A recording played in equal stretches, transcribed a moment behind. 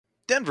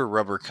Denver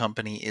Rubber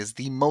Company is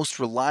the most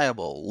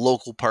reliable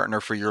local partner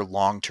for your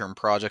long-term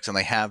projects, and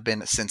they have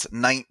been since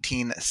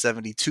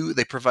 1972.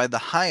 They provide the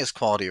highest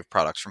quality of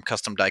products from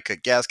custom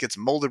die-cut gaskets,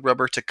 molded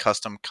rubber, to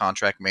custom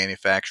contract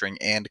manufacturing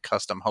and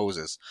custom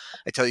hoses.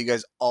 I tell you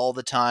guys all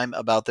the time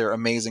about their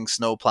amazing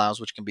snow plows,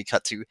 which can be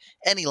cut to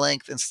any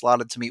length and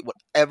slotted to meet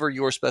whatever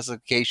your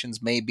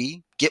specifications may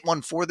be. Get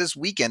one for this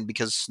weekend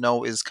because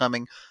snow is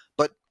coming.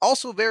 But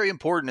also very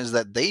important is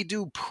that they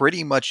do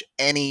pretty much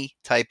any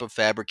type of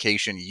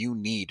fabrication you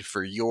need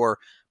for your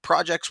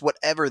projects,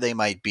 whatever they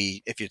might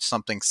be. If it's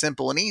something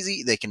simple and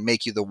easy, they can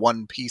make you the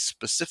one piece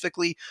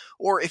specifically.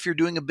 Or if you're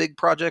doing a big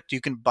project,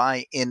 you can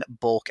buy in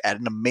bulk at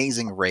an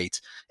amazing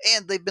rate.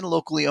 And they've been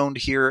locally owned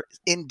here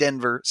in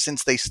Denver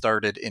since they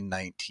started in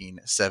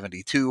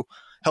 1972.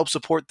 Help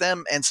support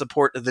them and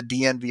support the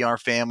DNVR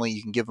family.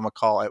 You can give them a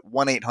call at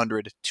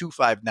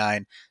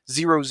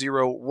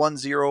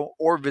 1-800-259-0010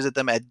 or visit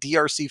them at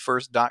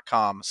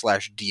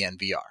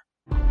drcfirst.com/DNVR.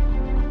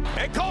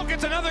 And Cole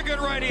gets another good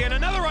righty and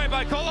another right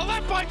by Cole. A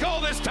left by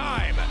Cole this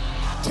time.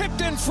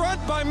 Tipped in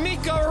front by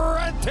Mika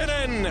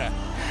Rantanen.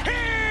 He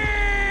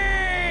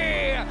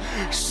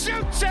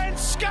shoots and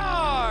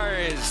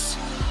scores.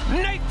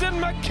 Nathan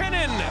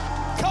MacKinnon.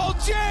 Cole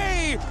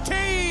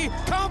J.T.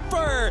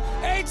 Comfer.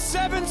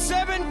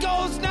 877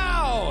 goes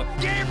now.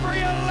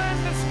 Gabriel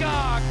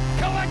Landeskog.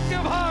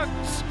 Collective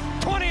hugs.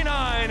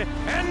 29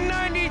 and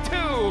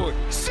 92.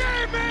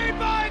 Save made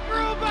by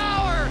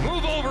Grubauer.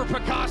 Move over,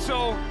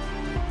 Picasso.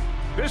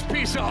 This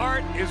piece of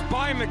art is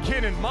by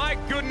MacKinnon. My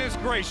goodness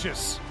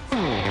gracious.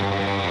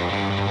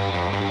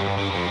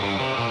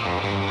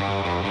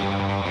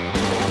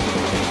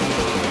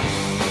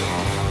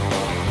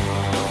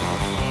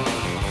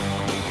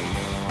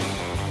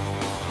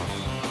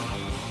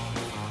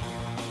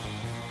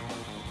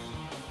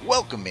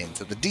 Welcome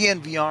into the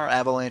DNVR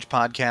Avalanche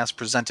podcast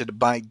presented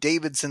by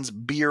Davidson's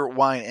Beer,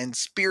 Wine, and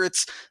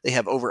Spirits. They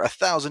have over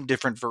 1,000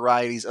 different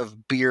varieties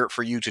of beer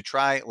for you to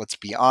try. Let's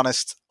be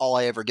honest, all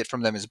I ever get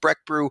from them is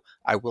Breck Brew.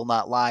 I will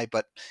not lie,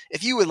 but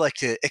if you would like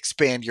to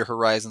expand your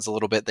horizons a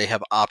little bit, they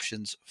have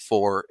options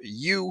for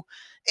you.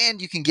 And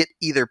you can get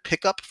either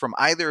pickup from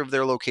either of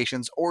their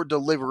locations or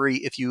delivery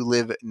if you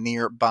live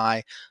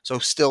nearby. So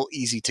still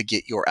easy to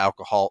get your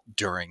alcohol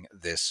during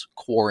this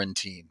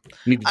quarantine.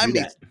 Need to do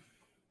that.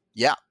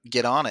 Yeah,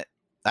 get on it.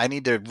 I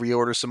need to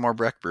reorder some more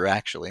Breck Brew,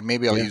 actually.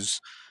 Maybe I'll use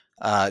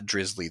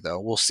Drizzly, though.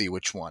 We'll see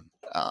which one.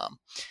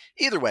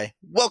 Either way,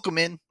 welcome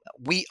in.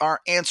 We are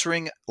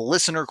answering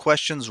listener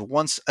questions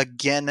once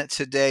again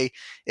today.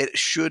 It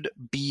should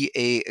be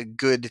a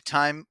good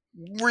time.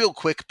 Real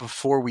quick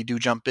before we do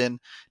jump in,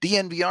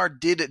 DNVR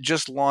did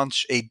just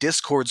launch a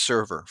Discord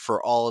server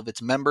for all of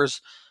its members.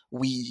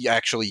 We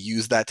actually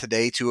used that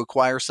today to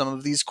acquire some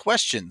of these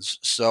questions.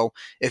 So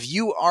if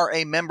you are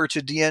a member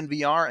to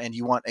DNVR and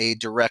you want a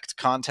direct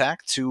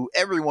contact to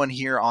everyone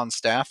here on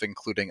staff,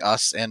 including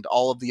us and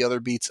all of the other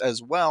beats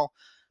as well,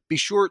 be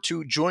sure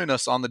to join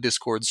us on the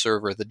Discord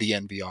server, the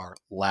DNVR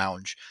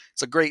Lounge.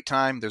 It's a great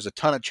time. There's a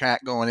ton of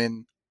chat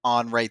going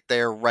on right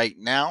there right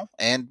now,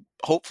 and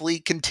hopefully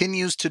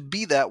continues to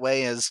be that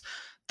way as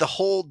the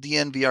whole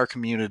DNVR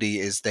community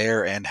is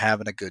there and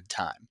having a good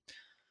time.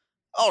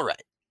 All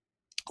right.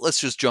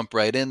 Let's just jump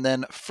right in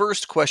then.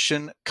 First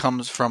question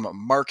comes from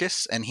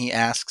Marcus, and he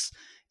asks,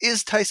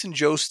 is Tyson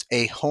Jost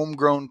a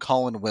homegrown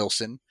Colin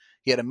Wilson?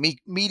 He had a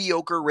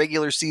mediocre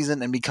regular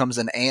season and becomes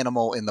an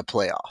animal in the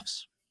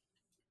playoffs.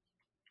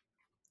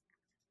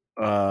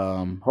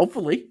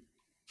 Hopefully.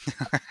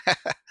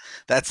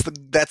 That's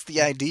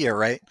the idea,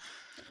 right?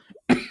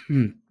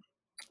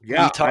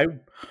 Yeah, I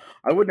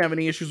wouldn't have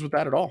any issues with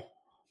that at all.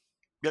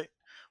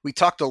 We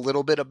talked a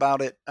little bit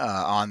about it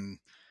on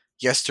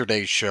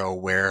yesterday's show,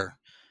 where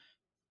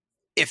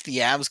if the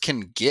Avs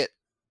can get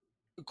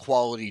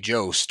quality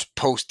Jost,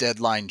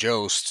 post-deadline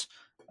Jost,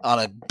 on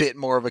a bit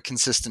more of a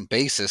consistent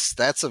basis,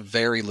 that's a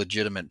very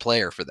legitimate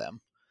player for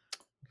them.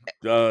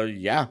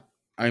 Yeah.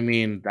 I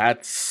mean,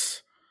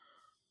 that's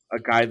a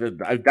guy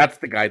that's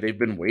the guy they've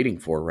been waiting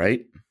for,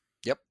 right?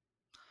 Yep.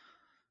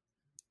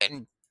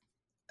 And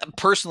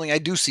personally, I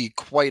do see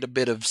quite a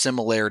bit of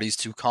similarities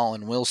to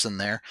Colin Wilson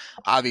there.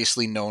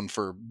 Obviously known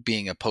for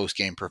being a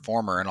post-game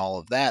performer and all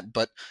of that,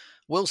 but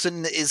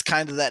Wilson is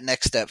kind of that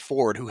next step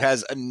forward who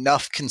has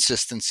enough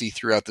consistency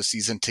throughout the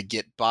season to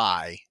get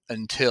by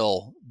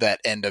until that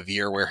end of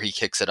year where he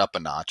kicks it up a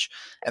notch.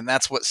 And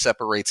that's what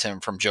separates him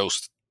from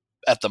Jost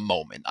at the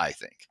moment, I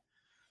think.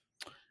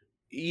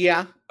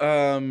 Yeah.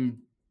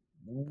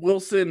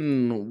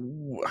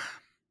 Wilson.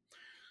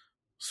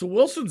 So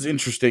Wilson's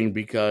interesting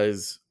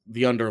because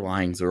the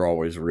underlyings are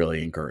always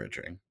really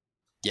encouraging.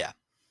 Yeah.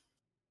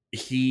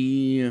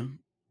 He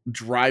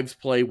drives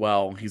play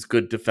well. He's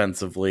good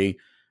defensively.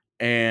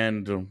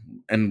 And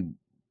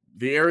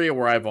the area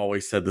where I've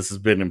always said this has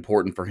been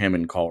important for him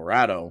in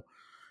Colorado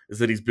is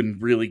that he's been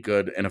really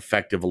good and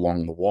effective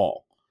along the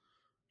wall.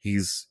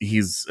 He's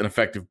an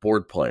effective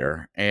board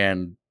player,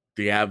 and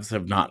the Avs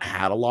have not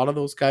had a lot of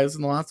those guys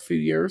in the last few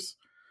years.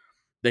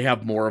 They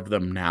have more of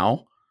them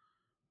now,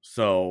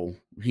 So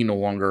he no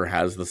longer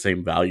has the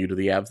same value to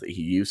the Avs that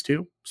he used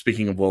to.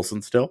 Speaking of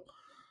Wilson still.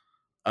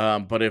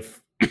 But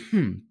if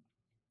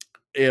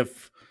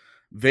if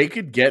they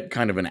could get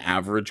kind of an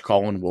average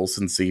Colin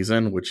Wilson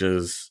season, which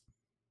is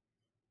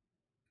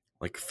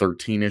like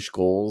 13-ish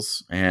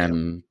goals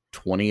and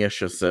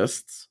 20-ish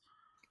assists.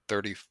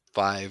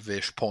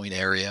 35-ish point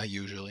area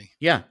usually.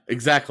 Yeah,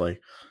 exactly.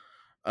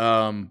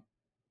 That's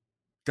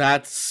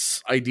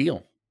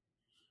ideal.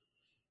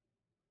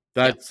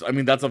 That's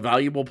a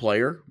valuable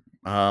player.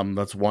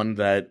 That's one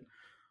that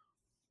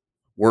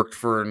worked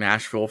for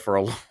Nashville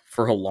for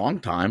a long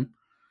time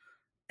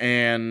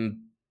and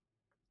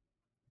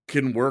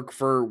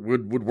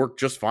would work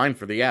just fine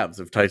for the Avs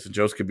if Tyson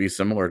Jost could be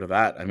similar to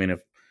that. I mean,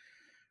 if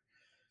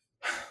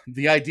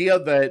the idea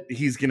that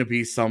he's going to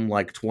be some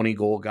like 20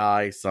 goal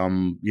guy,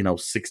 some,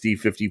 60,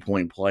 50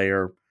 point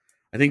player,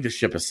 I think the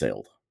ship has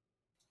sailed.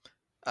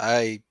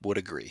 I would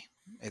agree.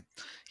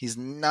 He's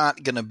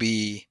not going to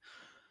be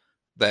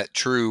that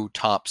true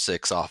top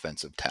 6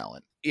 offensive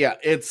talent. Yeah,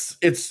 it's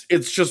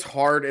just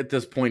hard at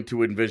this point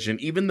to envision,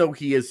 even though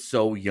he is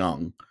so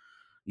young.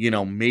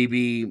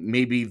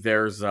 Maybe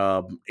there's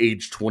a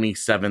age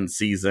 27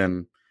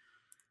 season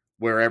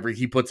where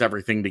he puts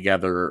everything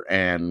together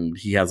and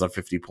he has a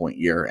 50-point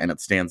year and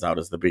it stands out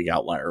as the big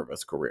outlier of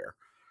his career.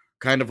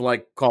 Kind of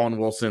like Colin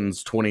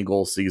Wilson's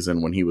 20-goal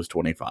season when he was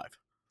 25.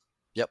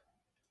 Yep.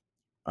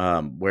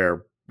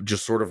 Where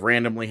just sort of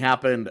randomly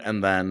happened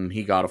and then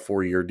he got a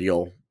 4-year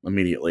deal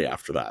immediately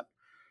after that.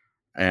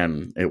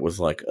 And it was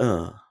like,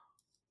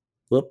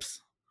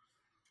 whoops.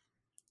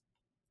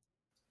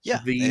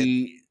 Yeah.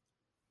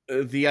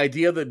 The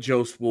idea that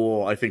Jost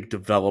will, I think,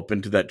 develop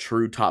into that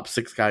true top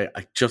 6 guy,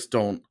 I just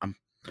don't.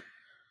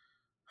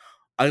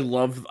 I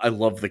love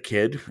the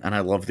kid, and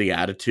I love the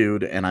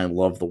attitude, and I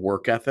love the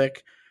work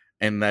ethic,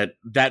 and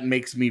that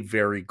makes me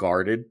very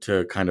guarded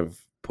to kind of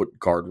put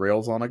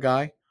guardrails on a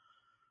guy.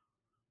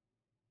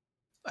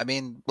 I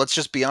mean, let's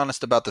just be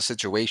honest about the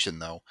situation,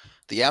 though.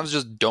 The Avs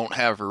just don't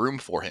have room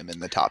for him in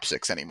the top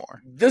 6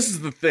 anymore. This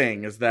is the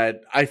thing, is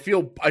that I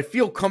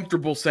feel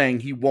comfortable saying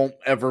he won't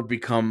ever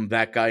become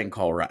that guy in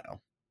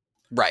Colorado.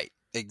 Right.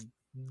 A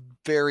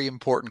very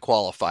important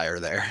qualifier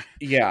there.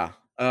 Yeah.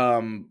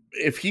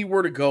 If he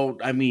were to go,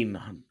 I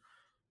mean,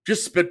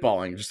 just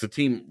spitballing, just a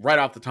team right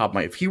off the top of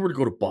my head, if he were to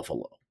go to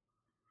Buffalo.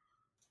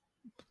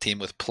 A team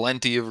with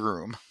plenty of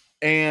room.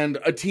 And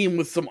a team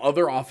with some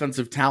other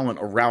offensive talent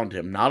around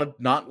him.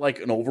 Not like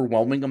an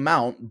overwhelming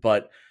amount,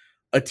 but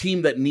a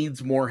team that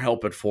needs more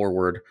help at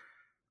forward.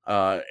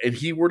 And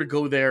he were to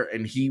go there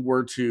and he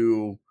were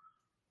to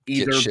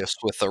either get shifts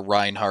with a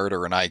Reinhardt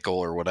or an Eichel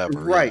or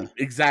whatever. Right,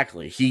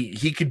 exactly.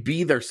 He could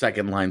be their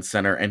second line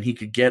center and he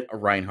could get a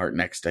Reinhardt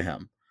next to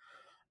him.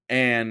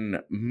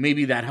 And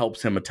maybe that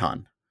helps him a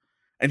ton.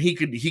 And he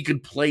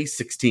could play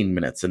 16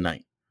 minutes a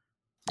night.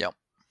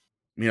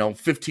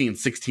 15,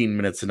 16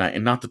 minutes a night,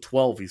 and not the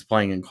 12 he's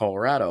playing in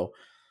Colorado.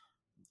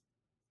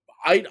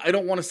 I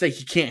don't want to say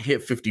he can't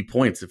hit 50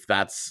 points if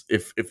that's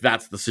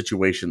the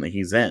situation that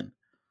he's in.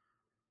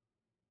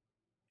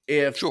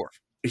 If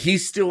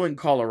he's still in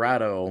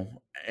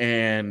Colorado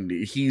and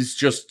he's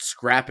just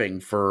scrapping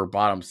for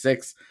bottom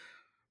 6,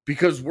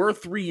 because we're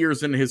 3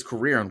 years into his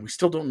career and we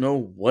still don't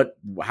know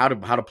how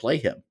to play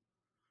him.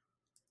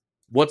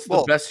 What's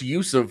the best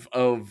use of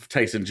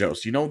Tyson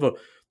Jost?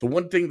 The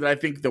one thing that I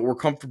think that we're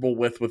comfortable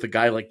with a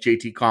guy like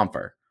JT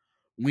Compher,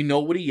 we know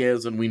what he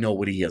is and we know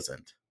what he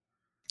isn't.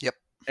 Yep.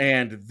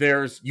 And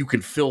you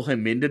can fill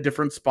him into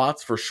different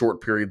spots for short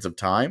periods of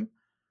time,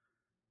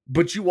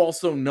 but you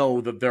also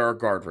know that there are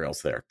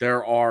guardrails there.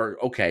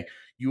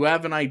 You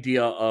have an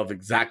idea of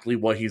exactly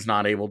what he's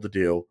not able to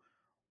do,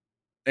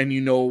 and you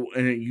know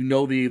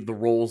the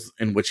roles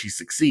in which he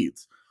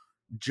succeeds.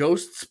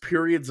 Jost's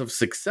periods of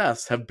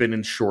success have been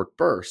in short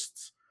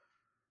bursts.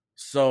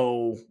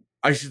 So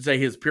I should say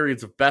his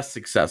periods of best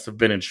success have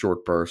been in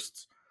short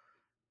bursts.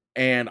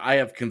 And I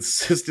have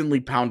consistently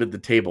pounded the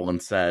table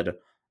and said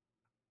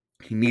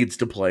he needs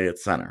to play at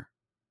center.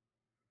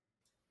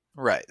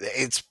 Right.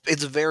 It's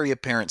very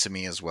apparent to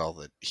me as well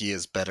that he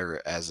is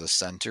better as a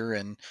center,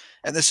 and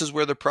this is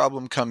where the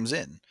problem comes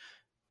in.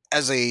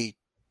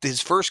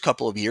 His first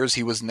couple of years,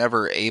 he was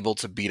never able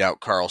to beat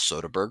out Carl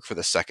Soderberg for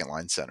the second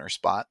line center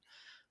spot.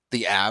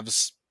 The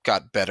Avs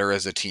got better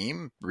as a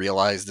team,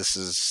 realized this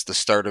is the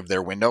start of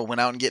their window, went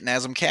out and get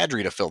Nazem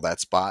Kadri to fill that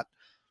spot,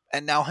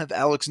 and now have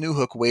Alex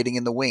Newhook waiting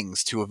in the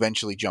wings to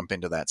eventually jump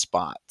into that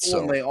spot.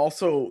 So they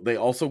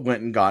also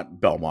went and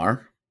got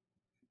Belmar.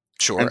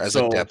 Sure, as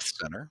a depth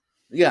center.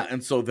 Yeah,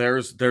 and so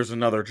there's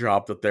another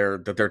job that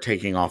they're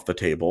taking off the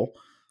table.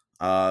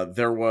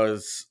 There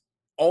was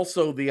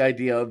also the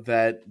idea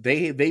that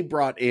they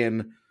brought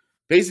in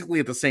basically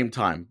at the same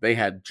time. They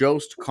had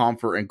Jost,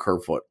 Compher, and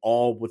Kerfoot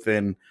all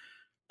within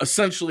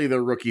essentially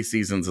their rookie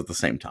seasons at the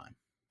same time.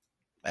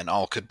 And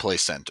all could play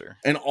center.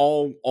 And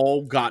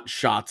all got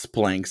shots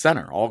playing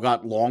center. All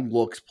got long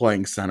looks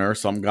playing center.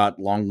 Some got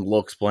long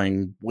looks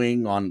playing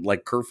wing on,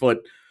 like Kerfoot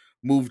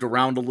moved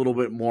around a little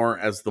bit more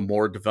as the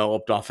more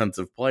developed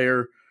offensive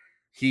player.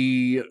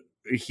 He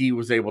he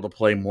was able to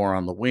play more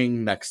on the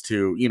wing next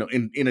to,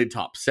 in a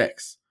top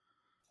 6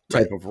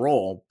 type of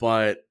role,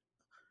 but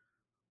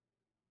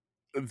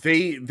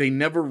they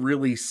never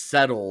really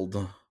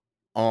settled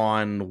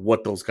on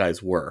what those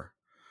guys were.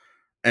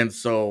 And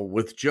so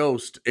with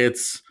Jost, we're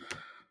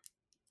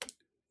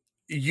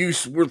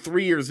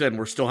 3 years in,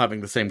 we're still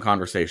having the same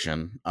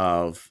conversation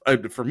of,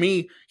 for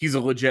me, he's a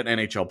legit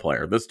NHL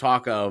player. This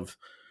talk of,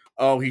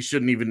 oh, he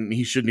shouldn't even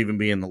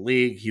be in the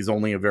league, he's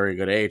only a very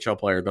good AHL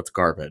player, that's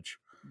garbage.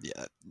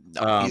 Yeah,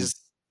 no,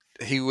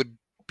 he would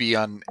be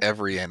on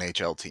every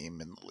NHL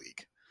team in the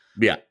league.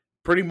 Yeah,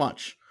 pretty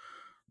much.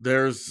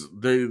 If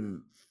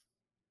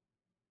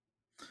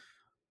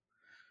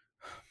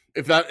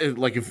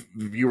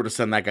you were to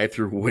send that guy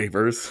through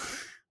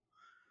waivers,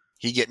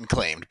 he getting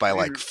claimed by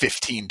like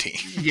 15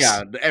 teams.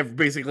 Yeah,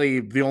 basically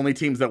the only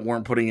teams that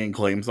weren't putting in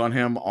claims on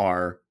him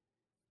are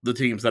the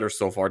teams that are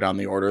so far down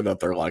the order that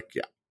they're like,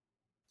 yeah,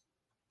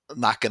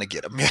 not gonna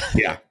get him.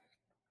 Yeah,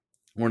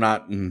 we're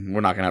not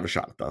gonna have a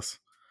shot at this.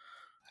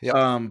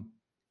 Yep.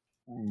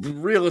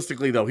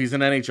 Realistically, though, he's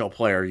an NHL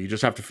player. You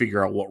just have to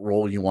figure out what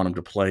role you want him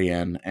to play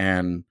in,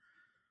 and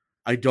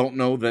I don't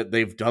know that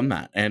they've done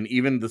that. And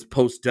even this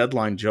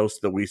post-deadline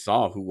Jost that we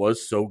saw, who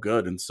was so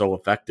good and so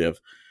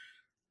effective,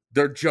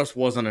 there just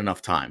wasn't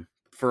enough time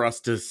for us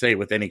to say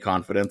with any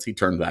confidence he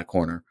turned that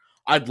corner.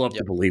 I'd love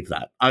to believe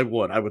that. I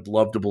would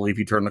love to believe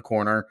he turned the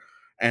corner,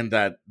 and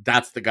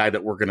that's the guy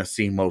that we're going to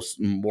see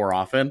more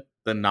often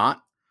than not.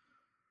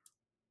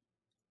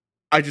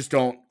 I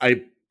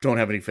don't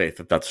have any faith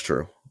that that's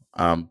true.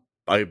 I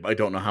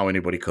don't know how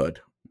anybody could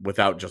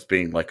without just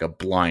being like a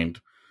blind,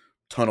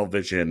 tunnel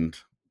visioned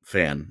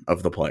fan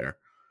of the player.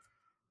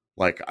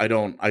 Like I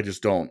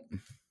just don't.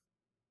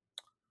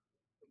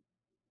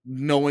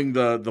 Knowing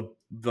the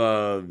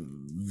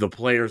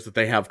players that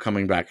they have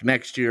coming back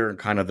next year and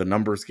kind of the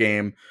numbers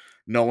game,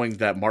 knowing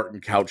that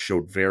Martin Couch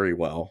showed very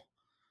well,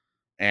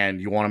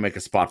 and you want to make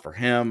a spot for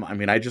him. I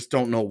mean, I just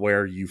don't know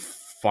where you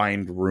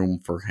find room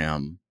for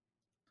him.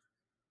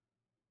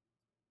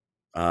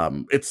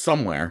 It's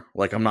somewhere.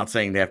 Like, I'm not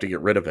saying they have to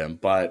get rid of him,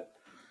 but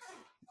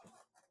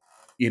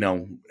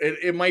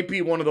it might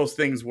be one of those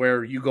things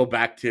where you go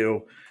back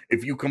to,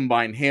 if you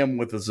combine him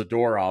with a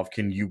Zadorov,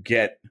 can you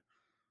get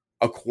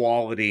a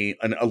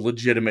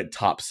legitimate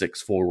top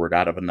 6 forward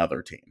out of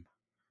another team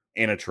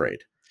in a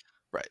trade?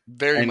 Right.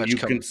 Very much.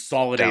 And you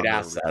consolidate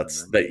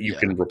assets that you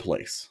can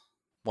replace.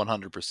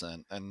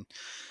 100%. And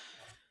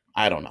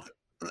I don't know.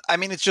 I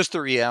mean, it's just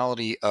the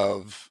reality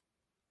of,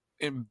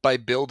 by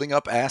building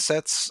up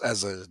assets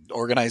as an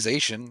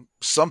organization,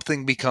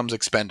 something becomes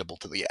expendable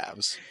to the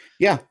Avs.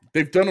 Yeah,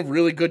 they've done a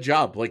really good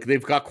job. Like,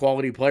 they've got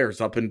quality players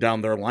up and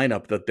down their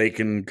lineup that they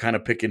can kind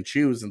of pick and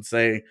choose and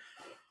say,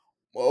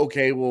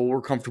 okay, well,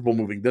 we're comfortable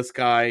moving this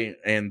guy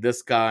and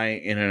this guy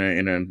in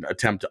an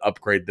attempt to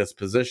upgrade this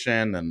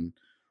position and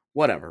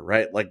whatever,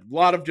 right? Like, a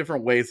lot of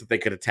different ways that they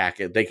could attack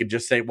it. They could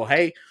just say, well,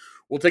 hey,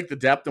 we'll take the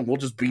depth and we'll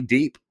just be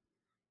deep.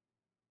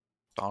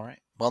 All right.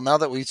 Well, now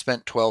that we've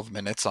spent 12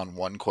 minutes on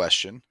one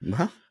question,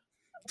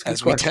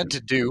 as we tend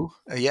to do,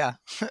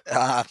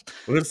 our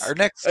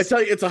next... I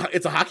tell you,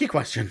 it's a hockey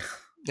question.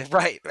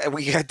 Right.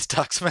 We had to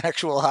talk some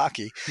actual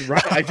hockey.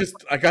 Right.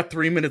 I got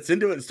 3 minutes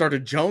into it and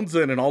started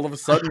jonesing, and all of a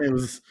sudden it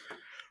was,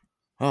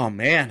 oh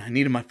man, I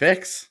needed my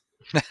fix.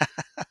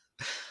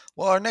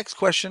 Well, our next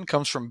question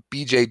comes from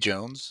BJ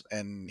Jones,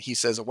 and he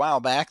says, a while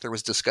back there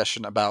was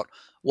discussion about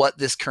what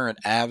this current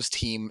Avs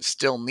team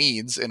still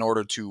needs in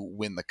order to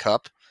win the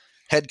cup.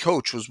 Head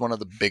coach was one of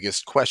the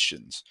biggest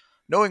questions.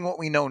 Knowing what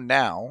we know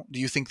now, do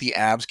you think the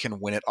Avs can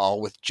win it all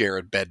with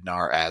Jared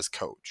Bednar as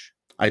coach?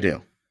 I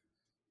do.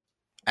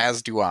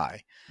 As do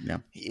I. Yeah.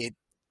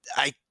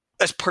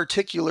 As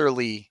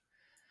particularly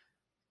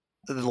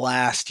the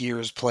last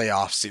year's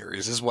playoff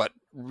series is what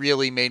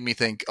really made me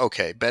think,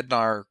 okay,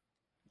 Bednar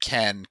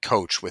can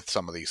coach with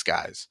some of these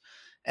guys.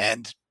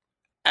 And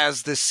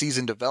as this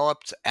season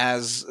developed,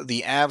 as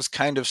the Avs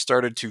kind of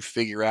started to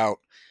figure out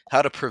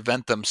how to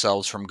prevent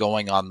themselves from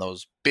going on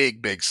those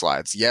big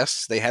slides.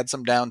 Yes, they had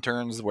some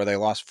downturns where they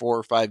lost 4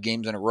 or 5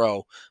 games in a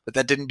row, but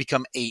that didn't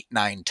become 8,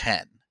 9,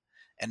 10.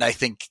 And I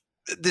think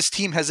this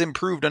team has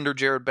improved under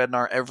Jared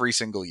Bednar every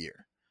single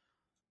year.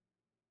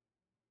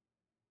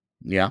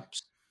 Yeah.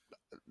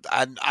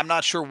 I'm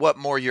not sure what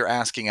more you're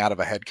asking out of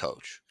a head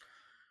coach.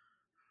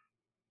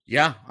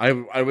 Yeah,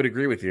 I would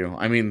agree with you.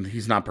 I mean,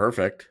 he's not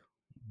perfect,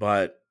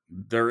 but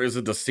there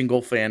isn't a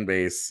single fan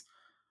base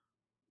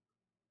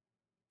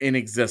in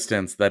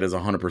existence that is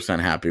 100%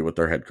 happy with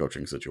their head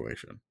coaching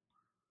situation.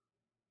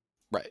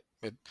 Right.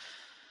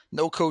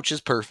 No coach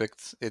is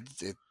perfect.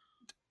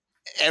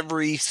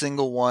 Every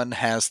single one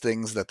has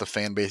things that the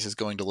fan base is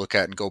going to look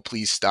at and go,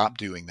 please stop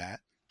doing that.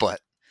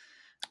 But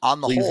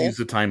on the whole, please use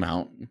the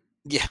timeout.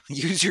 Yeah,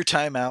 use your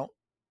timeout.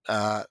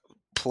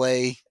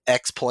 Play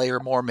X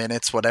player more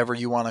minutes, whatever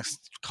you want to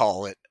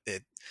call it.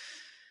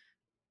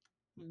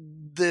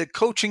 The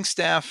coaching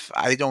staff,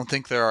 I don't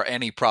think there are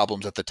any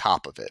problems at the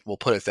top of it. We'll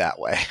put it that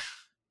way.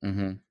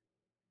 Mm-hmm.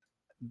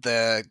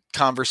 The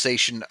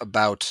conversation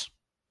about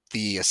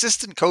The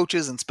assistant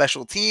coaches and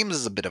special teams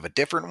is a bit of a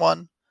different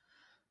one,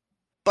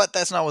 but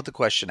that's not what the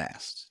question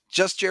asked.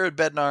 Just Jared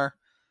Bednar?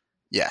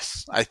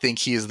 Yes, I think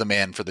he is the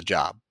man for the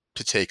job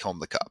to take home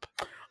the cup.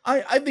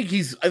 I think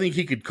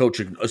he could coach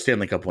a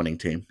Stanley Cup winning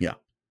team. Yeah.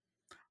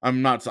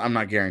 I'm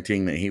not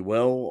guaranteeing that he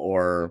will,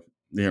 or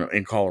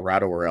in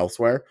Colorado or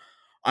elsewhere.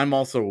 I'm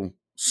also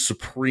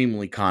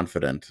supremely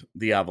confident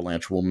the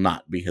Avalanche will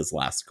not be his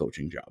last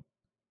coaching job.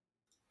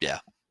 Yeah.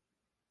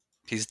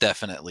 He's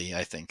definitely,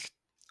 I think,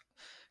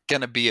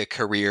 going to be a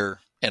career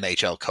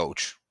NHL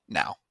coach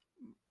now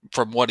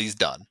from what he's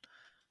done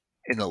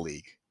in the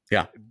league.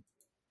 Yeah.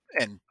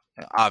 And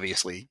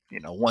obviously,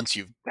 once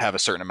you have a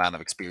certain amount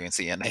of experience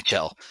in the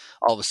NHL,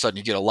 all of a sudden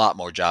you get a lot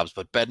more jobs,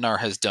 but Bednar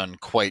has done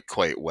quite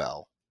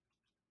well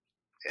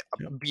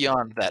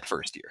beyond that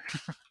first year.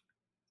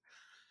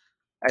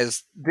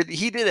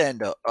 He did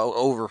end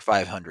over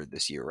 500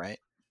 this year, right?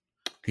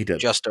 He did.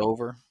 Just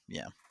over.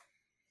 Yeah.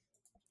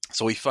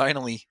 So he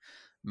finally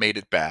made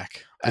it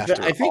back.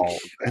 I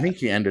think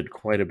he ended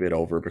quite a bit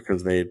over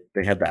because they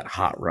had that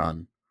hot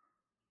run.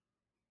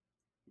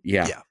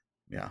 Yeah.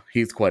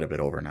 He's quite a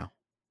bit over now.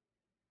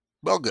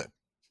 Well, good.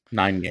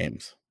 9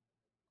 games.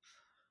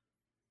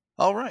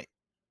 All right.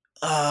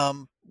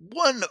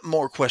 One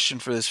more question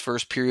for this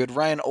first period.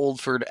 Ryan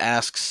Oldford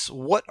asks,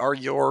 what are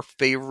your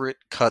favorite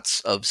cuts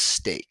of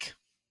steak?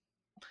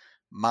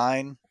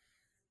 Mine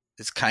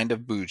is kind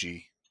of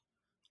bougie.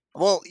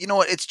 Well, you know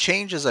what? It's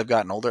changed as I've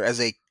gotten older.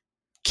 As a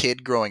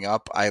kid growing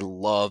up, I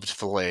loved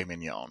filet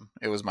mignon.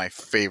 It was my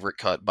favorite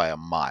cut by a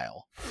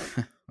mile.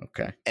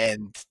 Okay.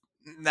 And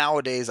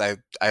nowadays, I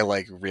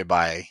like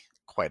ribeye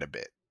quite a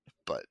bit,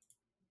 but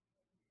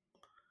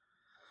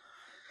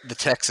the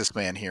Texas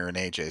man here in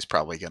AJ is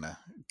probably gonna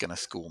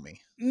school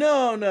me.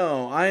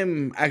 No,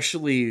 I'm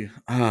actually.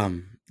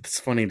 It's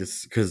funny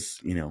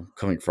because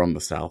coming from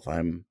the South,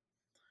 I'm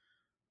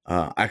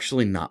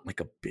actually not like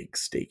a big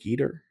steak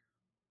eater.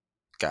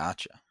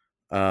 Gotcha.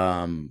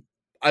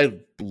 I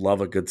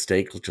love a good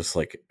steak, just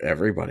like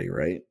everybody,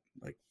 right?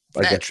 Like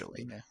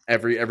naturally,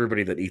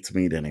 everybody that eats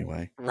meat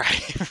anyway. Right.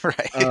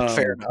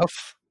 Fair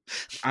enough.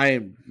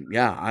 I'm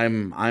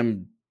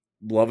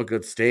love a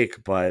good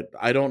steak, but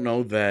I don't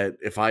know that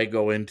if I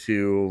go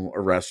into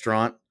a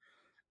restaurant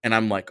and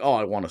I'm like, oh,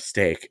 I want a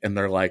steak, and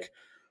they're like,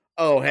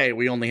 oh, hey,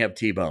 we only have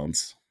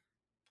T-bones,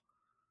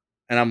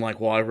 and I'm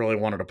like, well, I really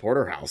wanted a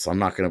porterhouse. I'm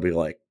not going to be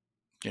like,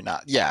 you're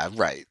not. Yeah,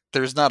 right.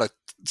 There's not a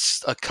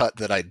cut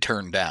that I'd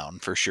turn down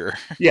for sure.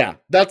 Yeah,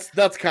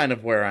 that's kind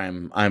of where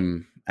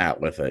I'm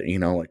at with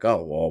it. Like,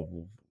 oh,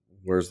 well,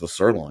 where's the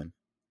sirloin?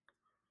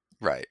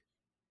 Right.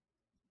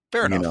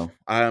 Fair enough.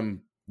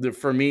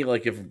 For me,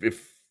 like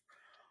if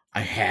I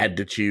had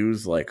to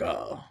choose, like,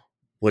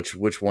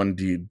 which one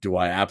do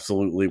I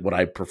absolutely would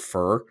I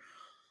prefer?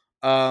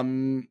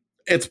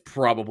 It's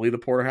probably the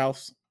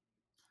porterhouse.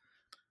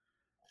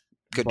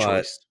 Good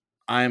choice.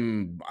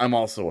 I'm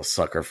also a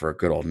sucker for a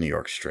good old New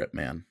York strip,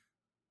 man.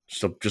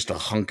 Just a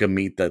hunk of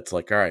meat that's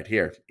like, all right,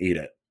 here, eat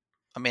it.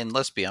 I mean,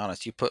 let's be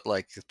honest. You put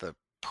like the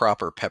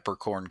proper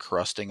peppercorn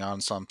crusting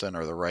on something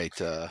or the right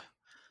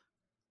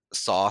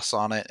sauce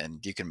on it,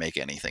 and you can make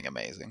anything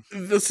amazing.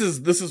 This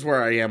is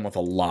where I am with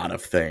a lot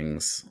of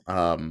things.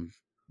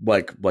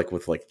 Like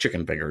with like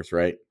chicken fingers,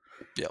 right?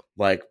 Yep.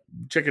 Like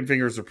chicken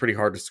fingers are pretty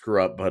hard to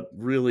screw up, but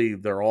really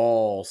they're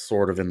all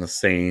sort of in the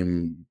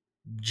same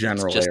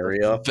general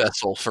area. A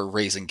vessel for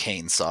Raising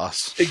Cane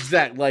sauce.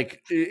 Exactly.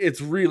 Like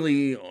it's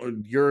really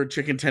your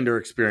chicken tender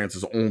experience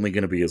is only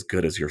going to be as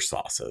good as your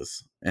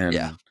sauces,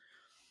 and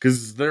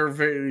because they're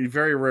very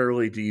very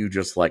rarely do you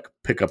just like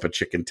pick up a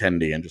chicken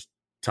tendy and just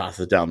toss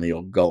it down the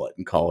old gullet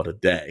and call it a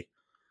day.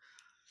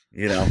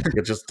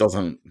 It just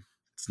doesn't.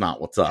 It's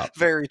not what's up.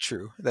 Very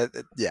true.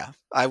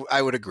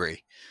 I would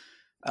agree.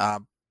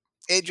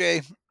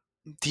 AJ,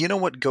 do you know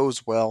what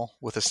goes well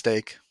with a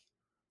steak?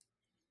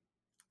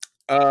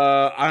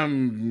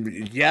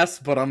 Yes,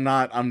 but I'm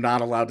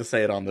not allowed to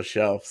say it on the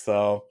show,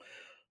 so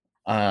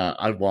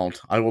I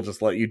won't. I will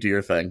just let you do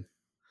your thing.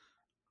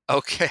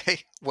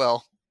 Okay.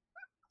 Well,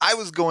 I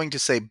was going to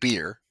say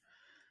beer.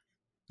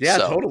 Yeah,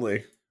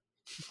 totally.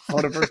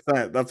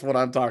 100%. That's what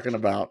I'm talking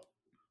about.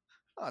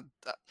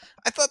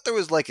 I thought there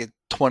was like a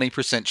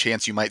 20%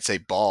 chance you might say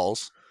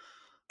balls.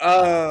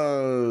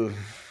 Nope.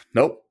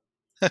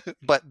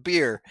 But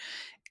beer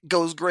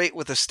goes great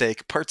with a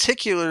steak,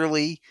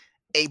 particularly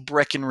a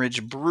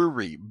Breckenridge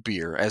Brewery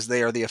beer, as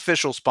they are the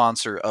official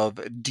sponsor of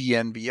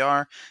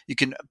DNVR. You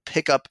can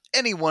pick up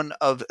any one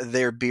of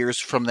their beers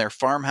from their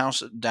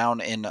farmhouse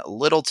down in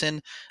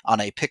Littleton on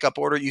a pickup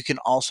order. You can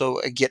also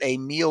get a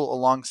meal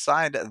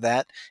alongside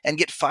that and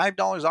get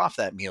 $5 off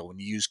that meal when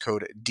you use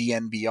code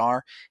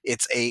DNVR.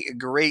 It's a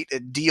great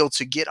deal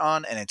to get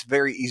on, and it's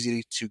very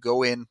easy to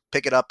go in,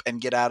 pick it up, and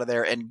get out of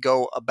there and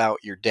go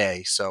about your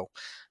day. So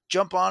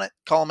jump on it.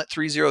 Call them at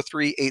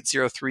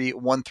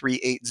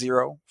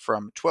 303-803-1380.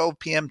 From 12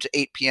 p.m. to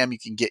 8 p.m. you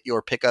can get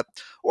your pickup.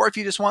 Or if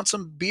you just want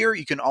some beer,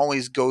 you can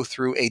always go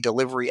through a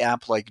delivery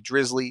app like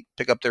Drizzly,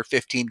 pick up their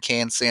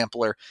 15-can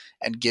sampler,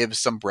 and give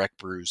some Breck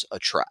Brews a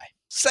try.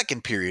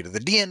 Second period of the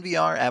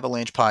DNVR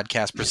Avalanche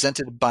podcast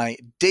presented by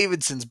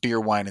Davidson's Beer,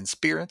 Wine, and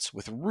Spirits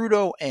with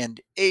Rudo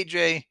and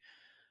AJ.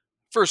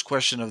 First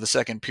question of the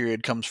second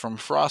period comes from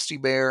Frosty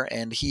Bear,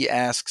 and he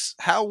asks,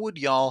 how would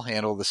y'all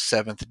handle the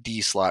 7th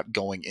D slot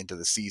going into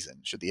the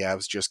season? Should the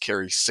Avs just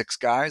carry 6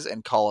 guys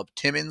and call up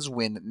Timmins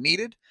when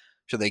needed?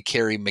 Should they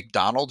carry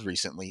McDonald,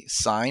 recently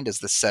signed, as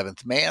the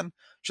 7th man?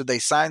 Should they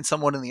sign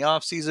someone in the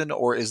offseason,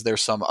 or is there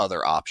some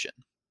other option?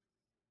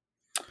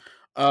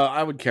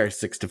 I would carry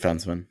 6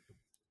 defensemen.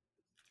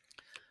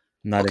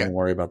 Not even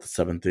worry about the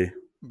 7th D.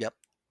 Yep.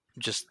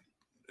 Just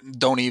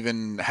don't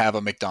even have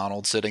a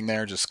McDonald sitting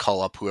there. Just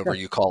call up whoever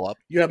you call up.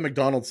 You have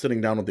McDonald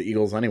sitting down with the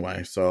Eagles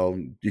anyway, so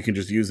you can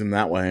just use him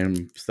that way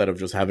instead of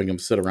just having him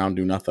sit around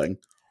do nothing.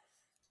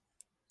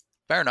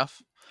 Fair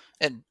enough.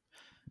 And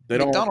they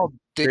don't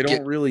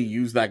really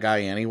use that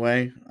guy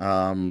anyway.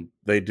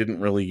 They didn't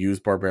really use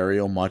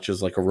Barberio much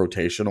as like a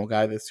rotational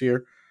guy this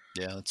year.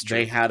 Yeah, that's true.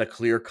 They had a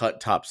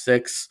clear-cut top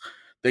 6.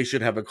 They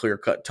should have a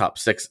clear-cut top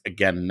 6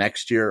 again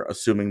next year,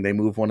 assuming they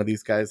move one of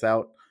these guys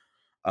out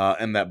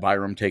and that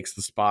Byram takes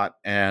the spot,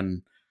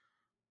 and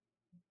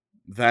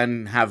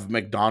then have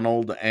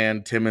McDonald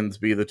and Timmins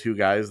be the 2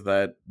 guys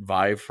that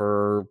vie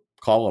for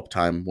call-up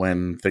time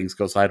when things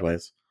go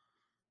sideways.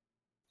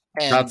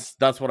 And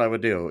that's what I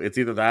would do. It's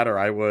either that or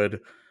I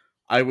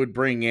would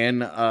bring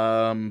in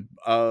a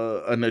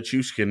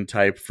Nichushkin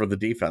type for the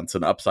defense,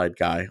 an upside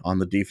guy on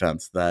the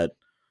defense that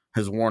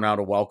has worn out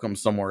a welcome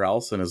somewhere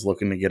else and is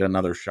looking to get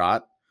another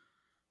shot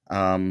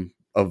of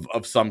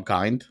some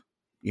kind,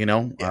 you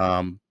know.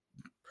 Yeah.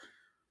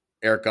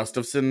 Eric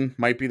Gustafson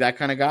might be that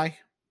kind of guy.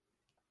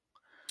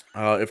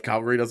 If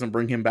Calgary doesn't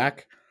bring him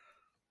back,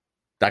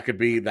 that could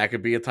be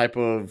a type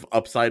of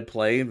upside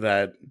play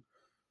that,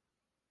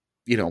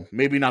 you know,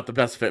 maybe not the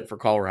best fit for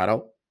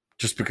Colorado,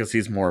 just because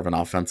he's more of an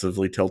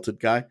offensively tilted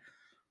guy.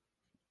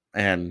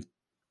 And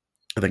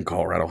I think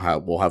Colorado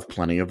will have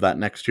plenty of that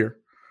next year.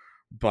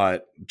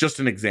 But just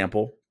an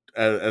example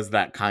as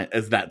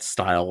that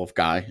style of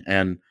guy.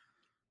 And,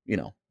 you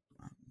know,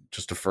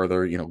 just to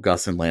further, you know,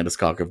 Gus and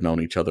Landeskog have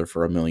known each other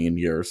for a million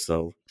years,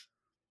 so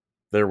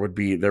there would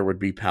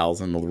be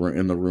pals in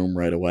the room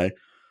right away.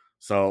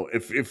 So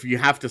if you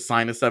have to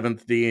sign a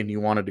 7th D and you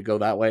wanted to go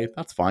that way,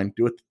 that's fine.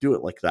 Do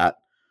it like that.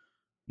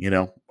 You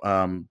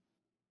know.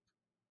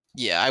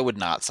 Yeah, I would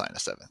not sign a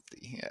 7th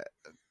D.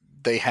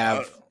 They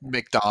have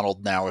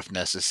McDonald now if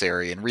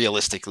necessary, and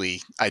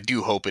realistically, I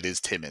do hope it is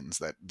Timmins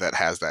that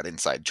has that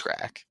inside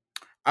track.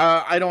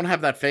 I don't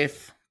have that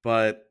faith,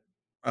 but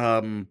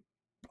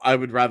I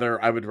would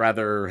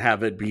rather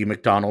have it be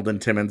McDonald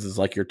and Timmins as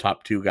like your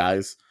top 2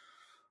 guys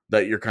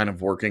that you're kind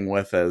of working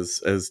with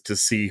as to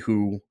see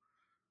who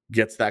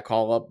gets that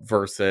call up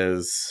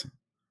versus,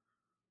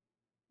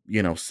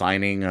 you know,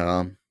 signing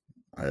I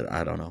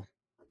don't know.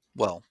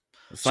 Well,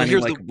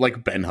 signing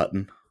like Ben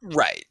Hutton.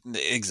 Right,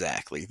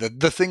 exactly.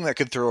 The thing that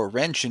could throw a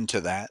wrench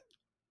into that,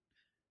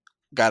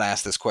 got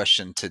asked this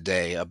question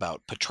today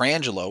about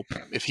Pietrangelo,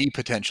 if he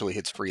potentially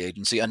hits free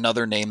agency.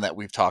 Another name that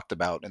we've talked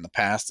about in the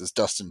past is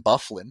Dustin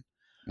Byfuglien.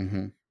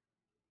 Mm-hmm.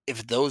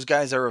 If those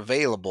guys are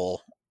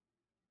available,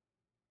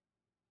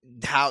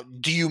 how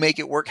do you make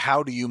it work?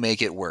 How do you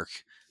make it work?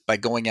 By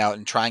going out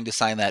and trying to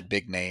sign that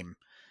big name.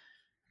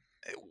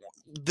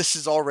 This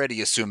is already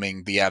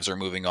assuming the Avs are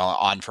moving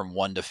on from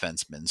one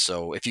defenseman.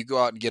 So if you go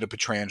out and get a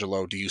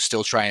Pietrangelo, do you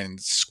still try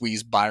and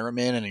squeeze Byram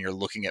in and you're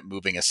looking at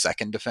moving a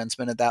second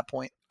defenseman at that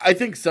point? I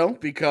think so,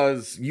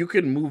 because you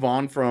can move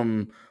on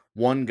from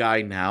one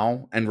guy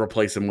now and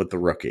replace him with the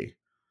rookie.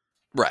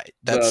 Right.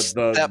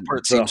 That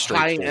part seems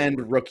straightforward. The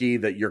high-end rookie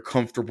that you're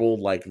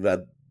comfortable, like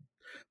that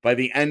by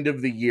the end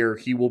of the year,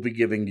 he will be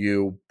giving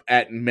you,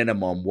 at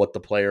minimum, what the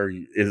player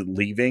is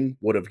leaving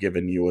would have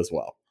given you as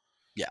well.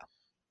 Yeah.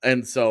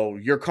 And so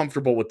you're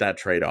comfortable with that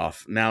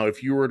trade-off. Now,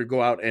 if you were to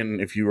go out and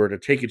if you were to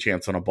take a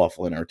chance on a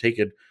Byfuglien or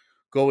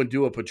go and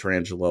do a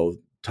Pietrangelo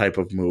type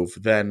of move,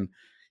 then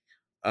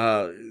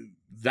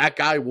that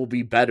guy will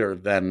be better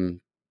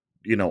than,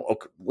 you know,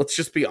 okay, let's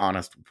just be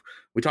honest.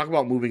 We talk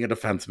about moving a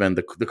defenseman.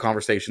 The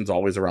conversation's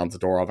always around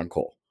Zadorov and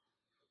Cole.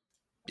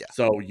 Yeah.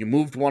 So you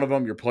moved one of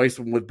them, you replaced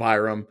them with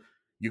Byram.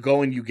 You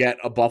go and you get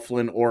a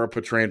Byfuglien or a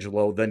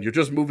Pietrangelo, then you're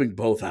just moving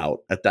both out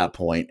at that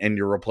point, and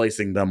you're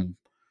replacing them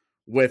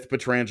with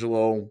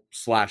Pietrangelo /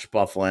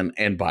 Byfuglien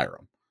and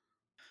Byram.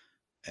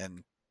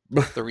 And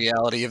the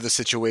reality of the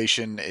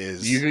situation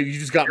is you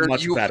just got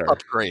much better.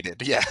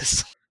 Upgraded,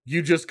 yes.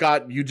 You just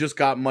got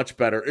much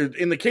better.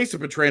 In the case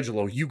of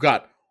Pietrangelo, you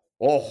got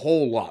a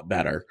whole lot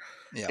better.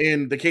 Yeah.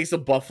 In the case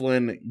of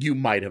Byfuglien, you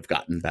might have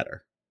gotten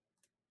better.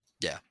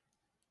 Yeah.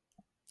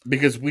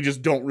 Because we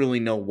just don't really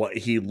know what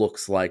he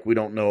looks like. We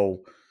don't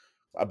know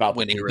about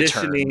when the he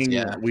conditioning. Returns,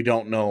 yeah. We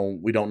don't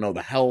know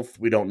the health.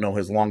 We don't know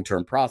his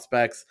long-term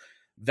prospects.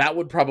 That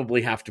would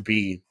probably have to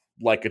be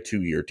like a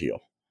 2-year deal.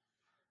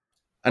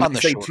 And I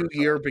say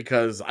 2-year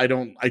because I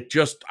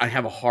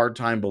have a hard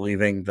time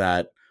believing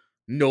that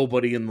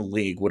nobody in the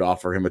league would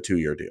offer him a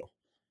 2-year deal.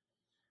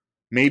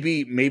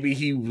 Maybe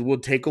he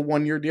would take a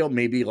 1-year deal.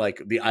 Maybe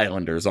like the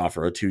Islanders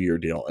offer a 2-year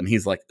deal, and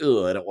he's like,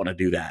 "Ugh, I don't want to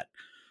do that."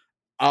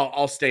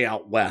 I'll stay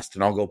out west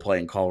and I'll go play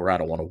in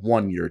Colorado on a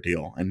 1-year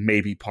deal and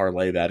maybe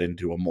parlay that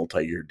into a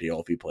multi-year deal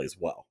if he plays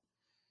well.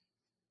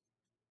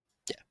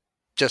 Yeah,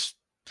 just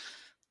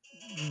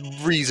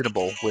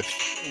reasonable with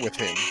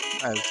him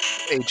as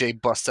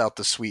AJ busts out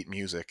the sweet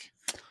music.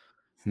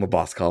 The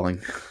boss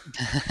calling.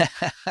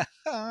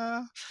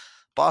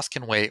 Boss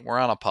can wait. We're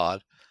on a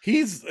pod.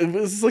 This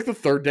is like the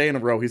 3rd day in a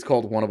row he's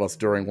called one of us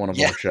during one of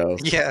our shows.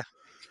 Yeah.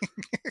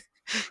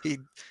 He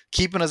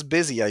keeping us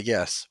busy, I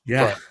guess.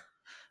 Yeah.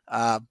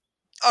 But,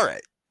 all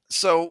right.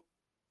 So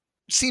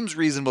seems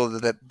reasonable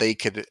that they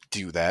could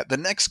do that. The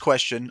next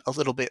question, a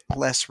little bit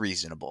less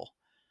reasonable.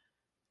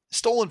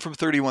 Stolen from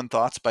 31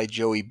 Thoughts by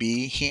Joey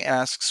B. He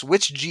asks,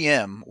 which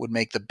GM would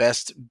make the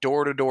best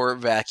door-to-door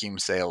vacuum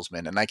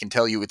salesman? And I can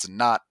tell you it's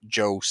not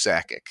Joe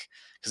Sakic.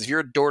 Because if you're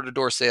a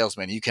door-to-door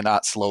salesman, you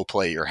cannot slow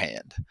play your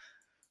hand.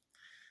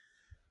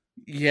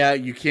 Yeah,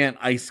 you can't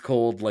ice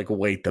cold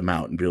wait them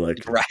out and be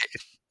like, right,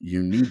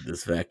 you need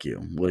this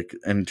vacuum,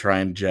 and try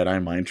and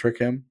Jedi mind trick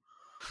him.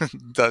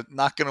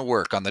 Not gonna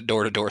work on the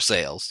door-to-door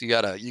sales. You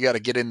gotta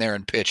get in there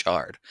and pitch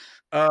hard.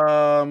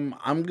 I'm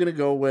gonna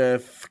go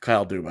with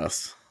Kyle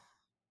Dubas.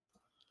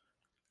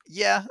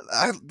 Yeah,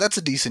 that's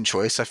a decent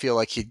choice. I feel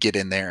like he'd get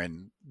in there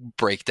and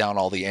break down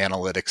all the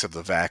analytics of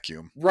the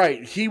vacuum.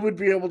 Right, he would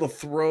be able to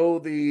throw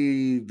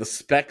the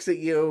specs at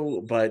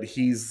you, but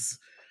he's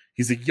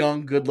a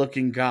young,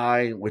 good-looking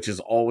guy, which is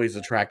always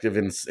attractive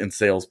in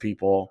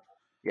salespeople.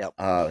 Yep.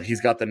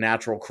 He's got the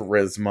natural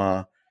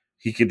charisma.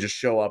 He can just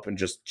show up and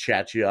just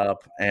chat you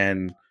up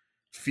and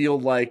feel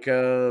like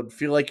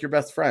your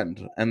best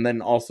friend, and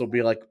then also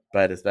be like,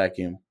 buy this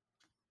vacuum.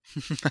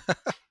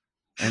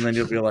 And then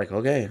you'll be like,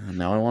 okay,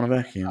 now I want a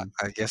vacuum.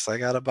 I guess I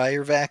gotta buy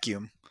your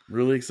vacuum.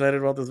 Really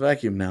excited about this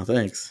vacuum now.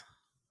 Thanks.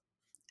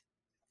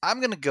 I'm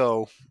gonna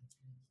go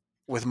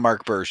with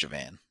Mark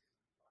Bergevin.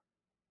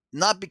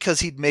 Not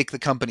because he'd make the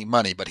company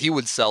money, but he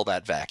would sell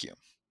that vacuum.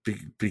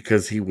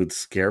 Because he would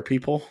scare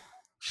people?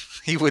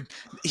 He would.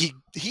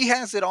 He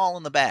has it all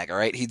in the bag, all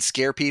right? He'd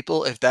scare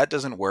people. If that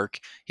doesn't work,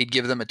 he'd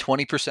give them a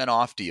 20%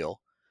 off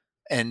deal,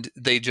 and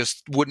they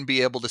just wouldn't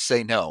be able to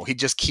say no. He'd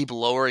just keep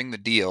lowering the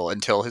deal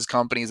until his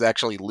company is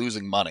actually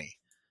losing money.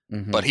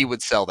 Mm-hmm. But he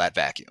would sell that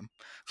vacuum.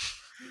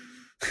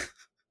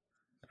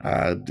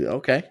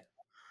 Okay.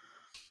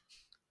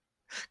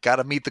 Got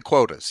to meet the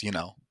quotas,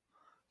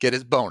 get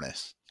his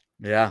bonus.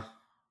 Yeah.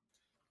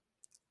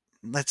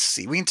 Let's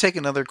see. We can take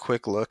another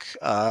quick look.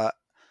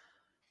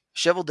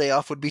 Shovel Day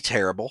Off would be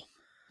terrible.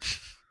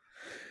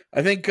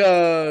 I think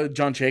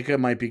John Chayka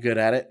might be good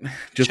at it,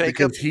 just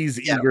because he's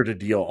eager to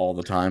deal all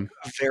the time.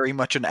 Very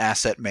much an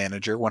asset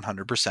manager,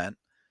 100%.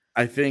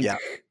 I think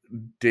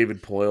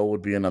David Poile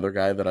would be another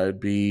guy that I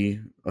would be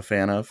a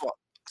fan of.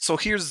 So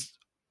here's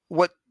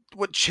what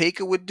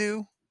Chayka would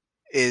do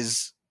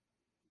is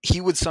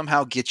he would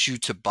somehow get you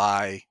to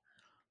buy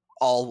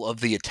all of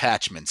the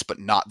attachments, but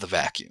not the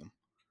vacuum.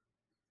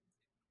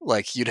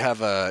 Like you'd have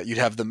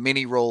the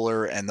mini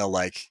roller and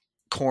the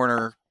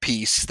corner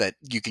piece that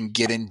you can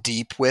get in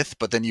deep with,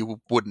 but then you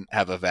wouldn't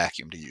have a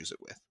vacuum to use it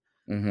with.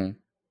 Mm-hmm.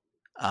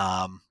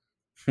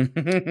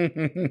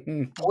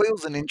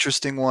 Poile's an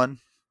interesting one.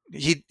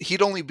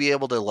 He'd only be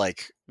able to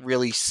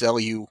really sell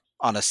you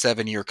on a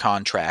 7-year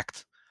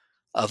contract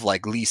of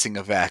leasing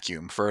a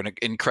vacuum for an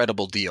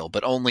incredible deal,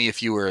 but only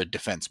if you were a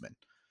defenseman.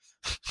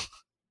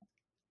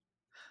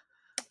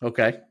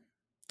 Okay.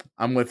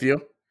 I'm with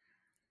you.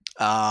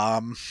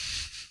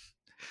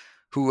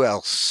 Who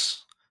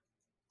else?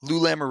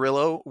 Lou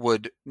Lamoriello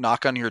would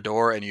knock on your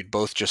door and you'd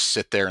both just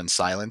sit there in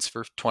silence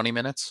for 20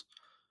 minutes.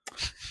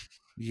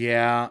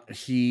 Yeah,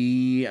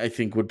 he, I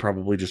think, would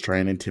probably just try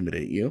and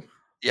intimidate you.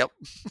 Yep.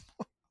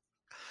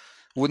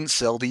 Wouldn't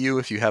sell to you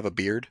if you have a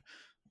beard.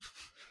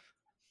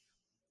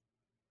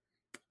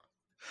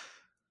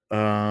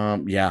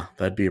 Yeah,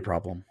 that'd be a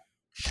problem.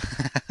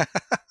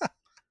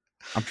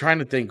 I'm trying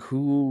to think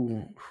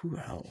who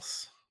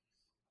else.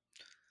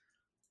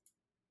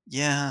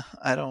 Yeah,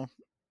 I don't.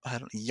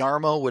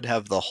 Jarmo would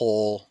have the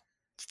whole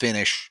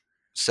Finnish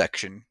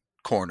section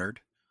cornered.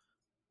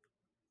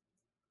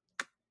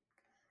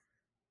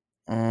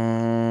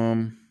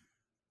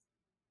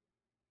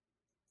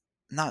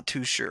 Not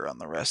too sure on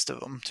the rest of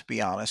them, to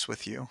be honest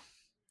with you.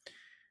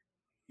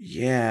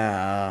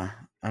 Yeah,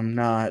 I'm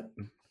not.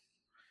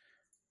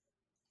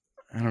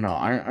 I don't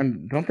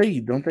know. Don't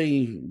they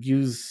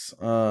use?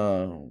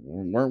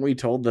 Weren't we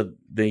told that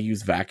they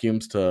use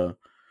vacuums to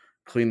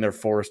clean their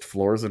forest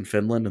floors in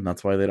Finland, and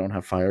that's why they don't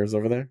have fires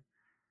over there?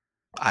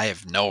 I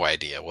have no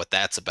idea what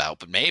that's about,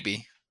 but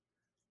maybe.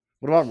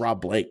 What about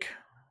Rob Blake?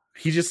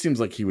 He just seems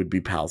like he would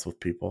be pals with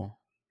people.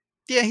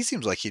 Yeah, he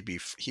seems like he'd be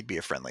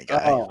a friendly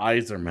guy. Oh,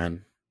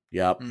 Yzerman.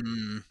 Yep.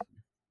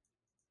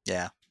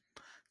 Yeah.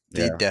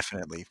 They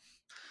definitely.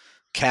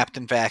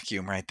 Captain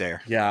Vacuum right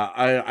there. Yeah,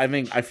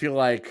 I feel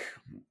like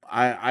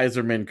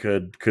Yzerman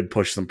could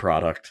push some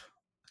product.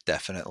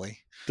 Definitely.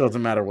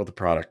 Doesn't matter what the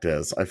product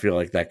is. I feel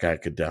like that guy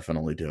could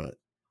definitely do it.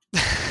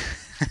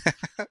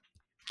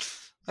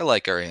 I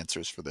like our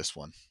answers for this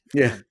one.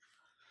 Yeah.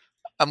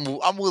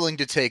 I'm willing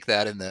to take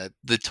that in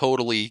the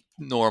totally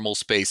normal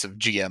space of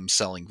GM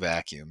selling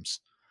vacuums.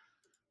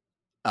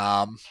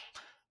 All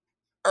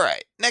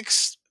right,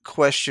 next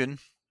question.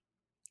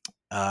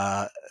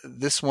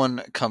 This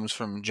one comes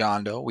from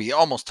John Doe. We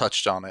almost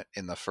touched on it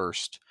in the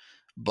first,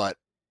 but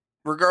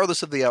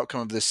regardless of the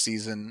outcome of this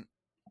season,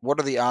 what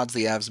are the odds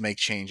the Avs make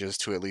changes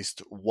to at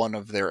least one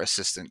of their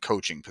assistant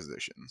coaching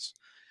positions?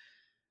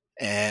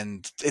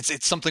 And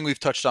it's something we've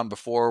touched on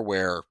before,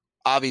 where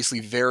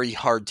obviously very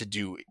hard to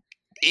do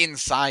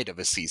inside of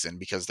a season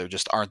because there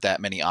just aren't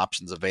that many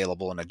options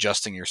available, and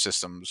adjusting your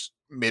systems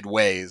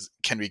midway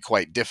can be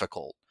quite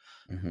difficult.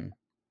 Mm-hmm.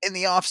 In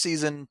the off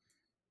season,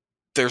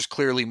 there's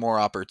clearly more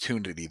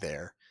opportunity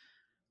there.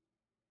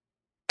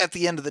 At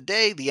the end of the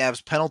day, the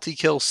Avs penalty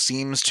kill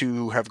seems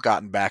to have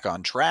gotten back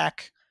on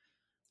track.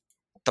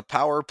 The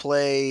power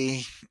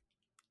play,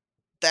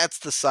 that's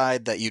the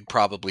side that you'd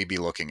probably be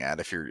looking at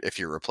if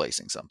you're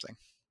replacing something.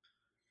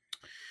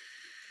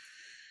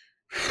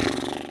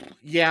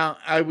 Yeah,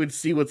 I would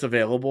see what's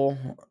available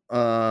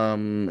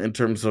in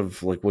terms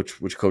of like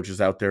which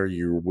coaches out there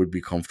you would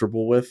be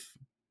comfortable with.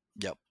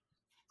 Yep.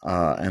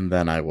 And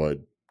then I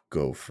would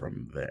go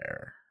from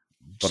there.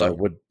 But it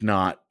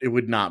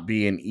would not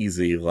be an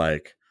easy,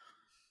 like,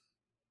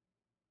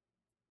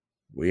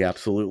 we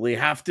absolutely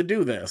have to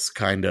do this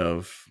kind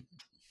of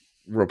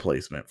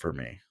replacement for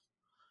me.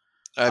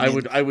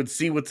 I would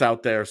see what's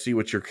out there, see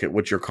what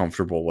you're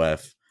comfortable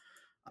with.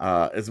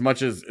 As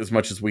much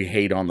as we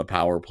hate on the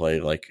power play,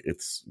 like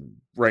it's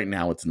right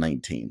now it's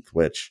 19th,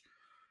 which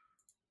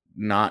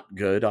not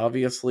good,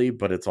 obviously,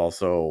 but it's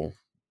also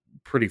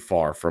pretty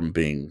far from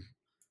being,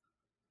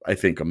 I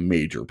think, a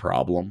major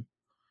problem.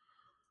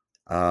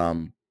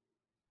 The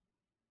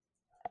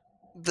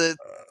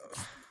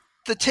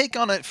take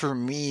on it for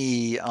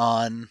me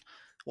on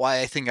why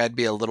I think I'd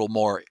be a little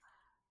more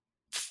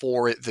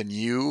for it than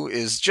you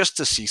is just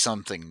to see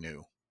something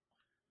new.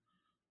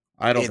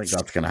 I don't think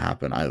that's going to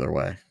happen either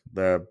way.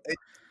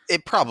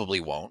 It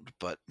probably won't,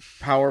 but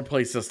power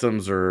play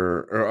systems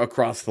are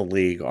across the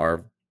league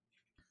are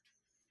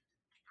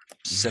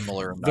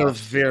similar enough. They're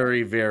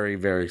very, very,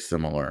 very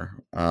similar.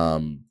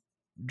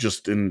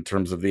 Just in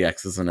terms of the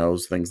X's and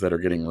O's, things that are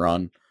getting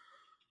run,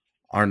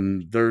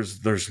 there's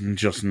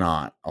just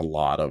not a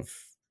lot of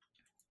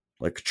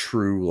like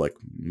true like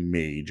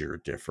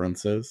major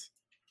differences.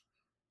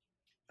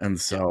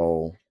 And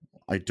so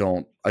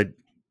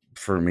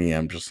for me,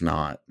 I'm just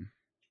not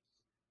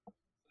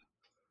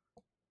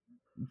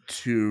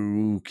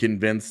too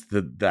convinced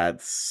that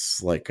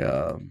that's like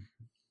the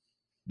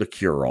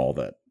cure-all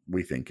that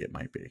we think it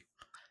might be.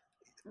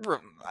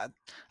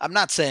 I'm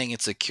not saying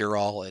it's a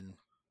cure-all, and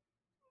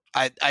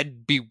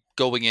I'd be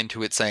going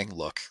into it saying,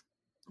 look,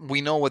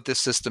 we know what this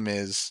system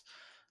is.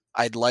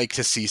 I'd like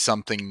to see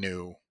something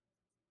new.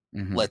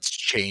 Mm-hmm. Let's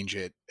change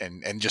it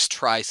and just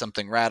try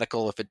something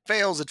radical. If it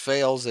fails, it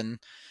fails, and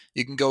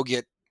you can go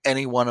get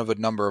any one of a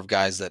number of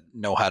guys that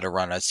know how to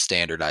run a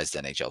standardized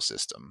NHL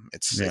system.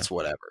 It's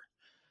whatever.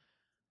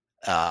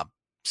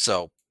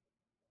 So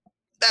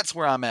that's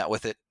where I'm at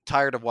with it.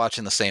 Tired of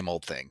watching the same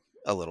old thing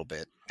a little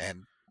bit.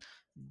 And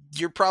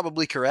you're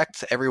probably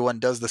correct. Everyone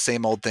does the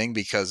same old thing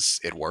because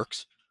it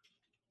works.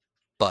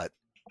 But,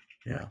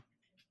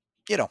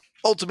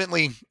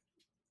 ultimately,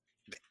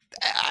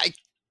 I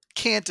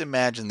can't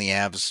imagine the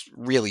Avs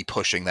really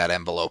pushing that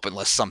envelope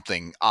unless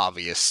something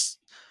obvious,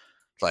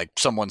 like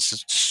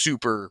someone's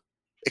super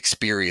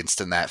experienced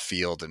in that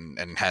field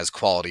and has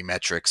quality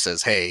metrics,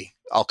 says, hey,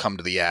 I'll come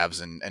to the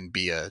Avs and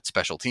be a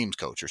special teams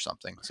coach or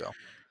something. So,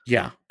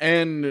 yeah.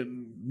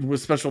 And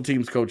with special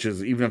teams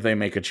coaches, even if they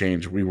make a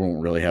change, we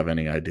won't really have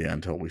any idea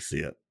until we see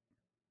it.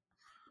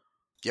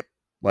 Yep.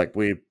 Like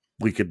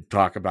we could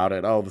talk about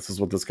it. Oh, this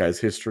is what this guy's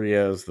history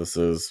is. This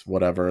is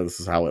whatever. This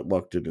is how it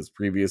looked at his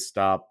previous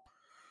stop.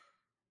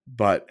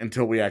 But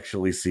until we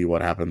actually see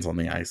what happens on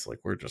the ice, like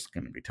we're just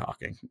going to be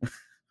talking.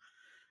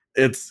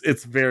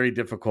 It's very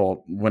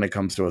difficult when it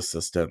comes to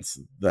assistants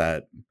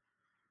that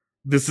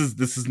this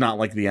is not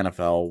like the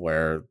NFL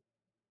where,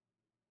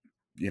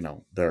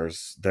 there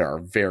are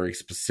very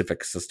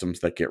specific systems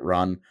that get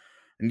run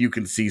and you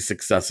can see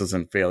successes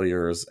and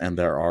failures, and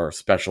there are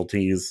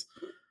specialties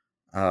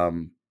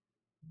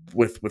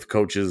with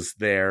coaches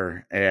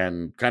there.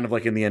 And kind of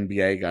like in the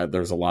NBA,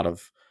 there's a lot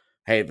of,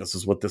 hey, this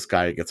is what this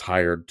guy gets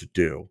hired to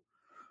do.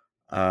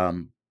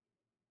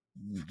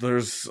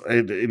 There's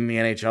in the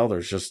NHL,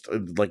 there's just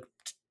like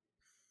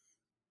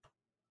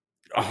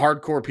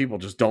hardcore people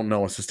just don't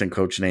know assistant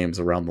coach names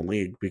around the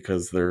league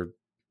because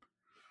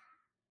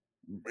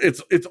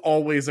it's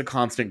always a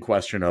constant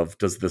question of,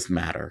 does this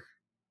matter?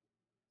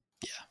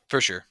 Yeah,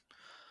 for sure.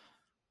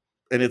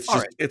 And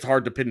it's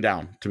hard to pin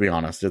down, to be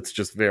honest. It's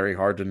just very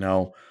hard to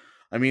know.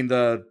 I mean,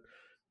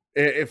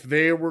 if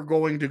they were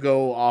going to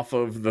go off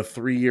of the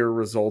 3-year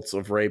results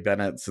of Ray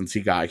Bennett since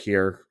he got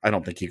here, I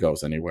don't think he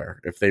goes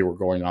anywhere. If they were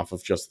going off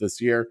of just this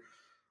year,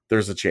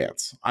 there's a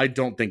chance. I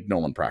don't think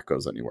Nolan Pratt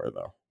goes anywhere,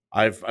 though.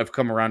 I've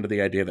come around to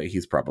the idea that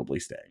he's probably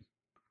staying.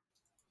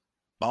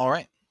 All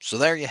right. So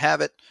there you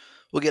have it.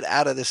 We'll get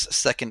out of this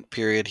second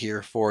period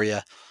here for you.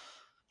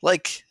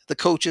 like the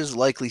coaches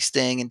likely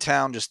staying in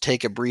town, just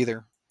take a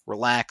breather,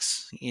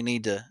 relax. You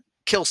need to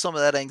kill some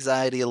of that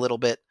anxiety a little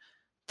bit.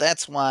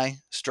 That's why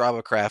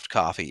Strava Craft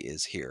Coffee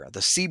is here.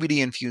 The CBD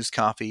infused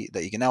coffee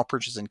that you can now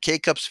purchase in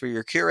K-Cups for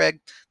your Keurig.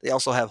 They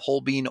also have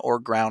whole bean or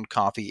ground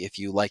coffee if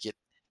you like it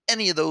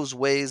any of those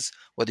ways,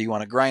 whether you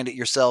want to grind it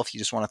yourself, you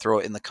just want to throw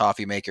it in the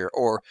coffee maker,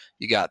 or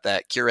you got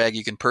that Keurig,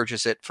 you can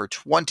purchase it for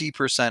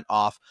 20%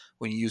 off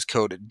when you use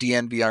code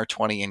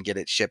DNVR20 and get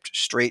it shipped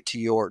straight to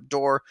your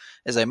door.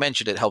 As I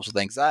mentioned, it helps with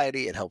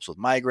anxiety, it helps with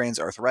migraines,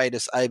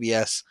 arthritis,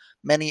 IBS,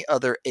 many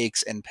other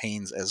aches and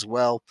pains as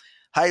well.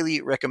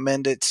 Highly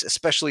recommend it,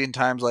 especially in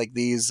times like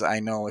these. I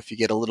know if you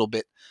get a little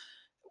bit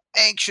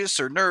anxious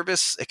or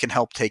nervous, it can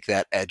help take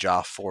that edge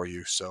off for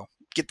you. So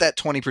get that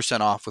 20%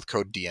 off with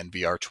code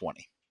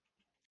DNVR20.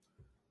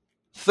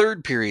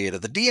 Third period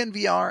of the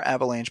DNVR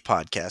Avalanche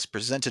podcast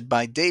presented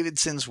by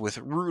Davidson's with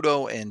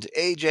Rudo and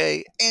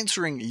AJ,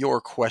 answering your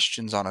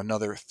questions on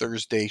another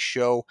Thursday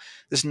show.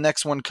 This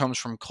next one comes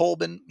from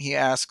Colbin. He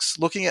asks,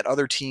 looking at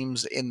other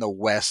teams in the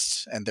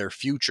West and their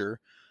future,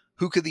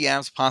 who could the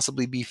Avs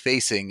possibly be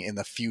facing in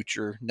the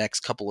future next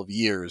couple of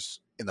years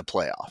in the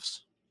playoffs?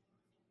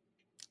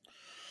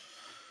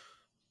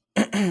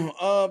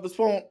 This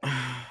won't.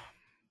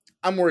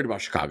 I'm worried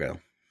about Chicago.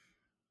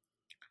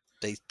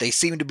 They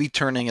seem to be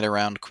turning it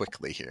around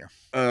quickly here.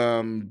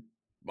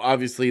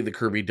 Obviously the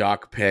Kirby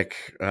Dach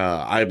pick.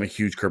 I'm a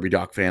huge Kirby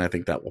Dach fan. I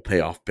think that will pay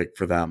off pick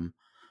for them.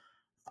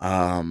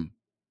 And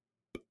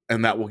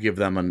that will give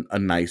them a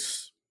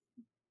nice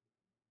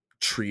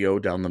trio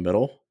down the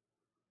middle.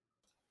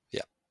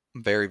 Yeah,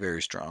 very,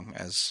 very strong,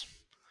 as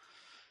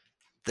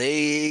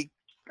they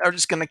are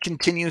just going to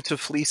continue to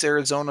fleece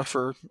Arizona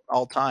for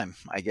all time,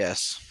 I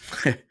guess.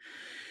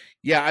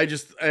 Yeah, I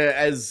just,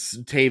 as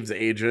Taves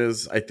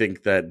ages, I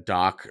think that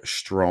Dach,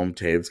 Strome,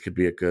 Taves could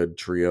be a good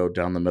trio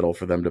down the middle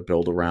for them to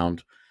build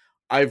around.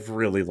 I've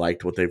really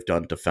liked what they've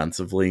done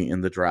defensively in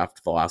the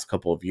draft the last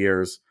couple of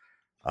years.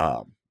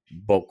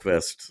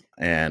 Boqvist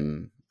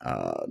and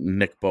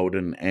Nick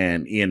Bowden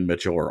and Ian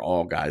Mitchell are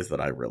all guys that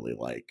I really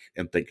like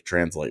and think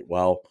translate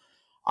well.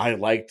 I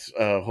liked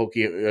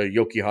Yoki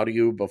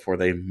Harju before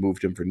they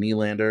moved him for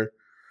Nylander.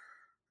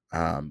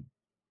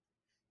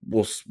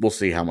 We'll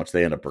see how much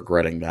they end up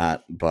regretting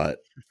that, but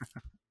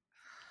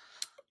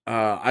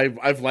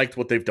I've liked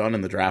what they've done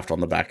in the draft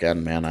on the back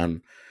end,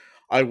 man.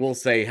 I will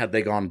say, had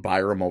they gone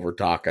Byram over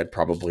Dach, I'd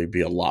probably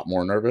be a lot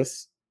more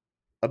nervous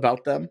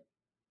about them.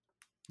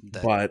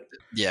 But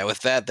yeah, with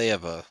that, they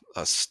have a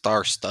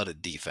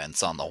star-studded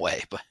defense on the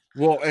way. But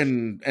well,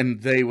 and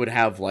they would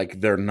have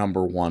like their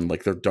number one,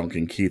 like their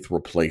Duncan Keith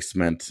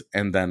replacement,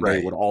 and then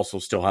they would also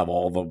still have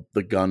all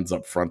the guns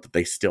up front that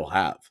they still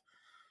have.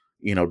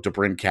 You know,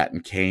 DeBrincat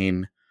and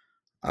Kane,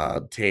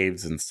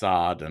 Taves and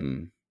Saad,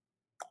 and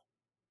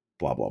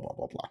blah, blah, blah,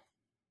 blah, blah.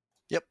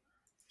 Yep.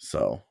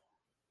 So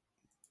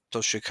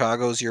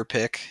Chicago's your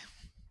pick.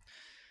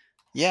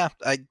 Yeah,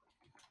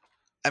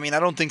 I mean, I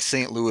don't think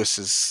St. Louis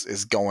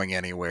is going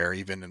anywhere,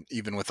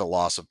 even with the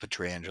loss of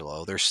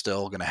Pietrangelo. They're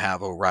still going to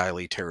have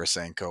O'Reilly,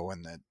 Tarasenko,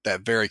 and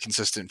that very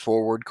consistent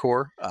forward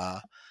core.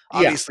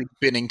 Obviously,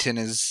 Binnington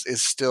is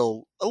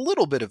still a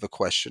little bit of a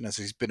question, as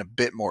he's been a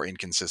bit more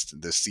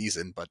inconsistent this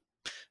season, but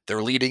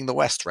they're leading the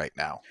West right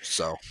now.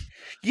 So,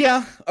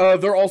 yeah,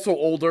 they're also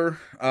older.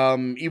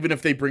 Even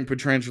if they bring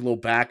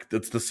Pietrangelo back,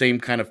 that's the same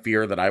kind of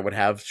fear that I would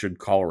have should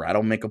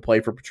Colorado make a play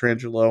for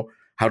Pietrangelo.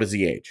 How does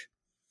he age?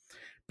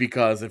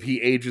 Because if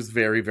he ages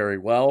very, very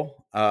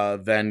well,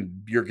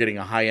 then you're getting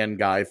a high-end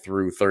guy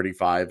through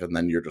 35, and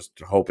then you're just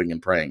hoping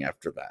and praying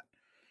after that.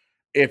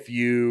 If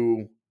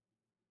you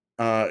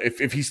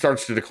if he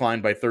starts to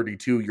decline by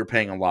 32, you're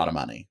paying a lot of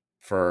money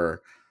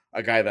for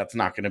a guy that's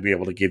not going to be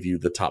able to give you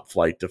the top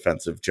flight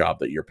defensive job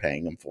that you're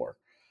paying him for.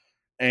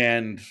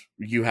 And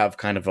you have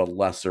kind of a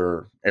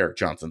lesser Erik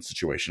Johnson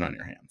situation on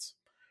your hands.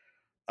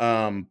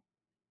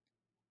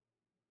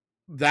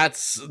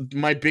 That's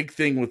my big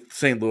thing with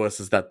St. Louis,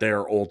 is that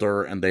they're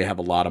older and they have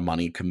a lot of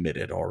money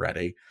committed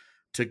already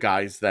to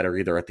guys that are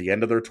either at the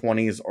end of their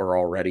 20s or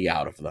already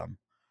out of them.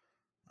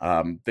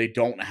 They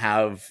don't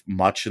have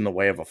much in the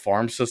way of a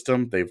farm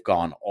system. They've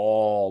gone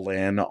all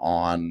in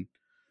on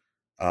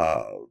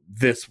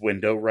this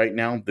window right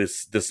now,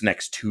 this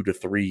next 2 to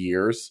 3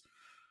 years.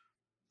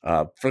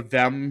 For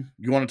them,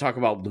 you want to talk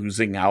about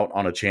losing out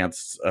on a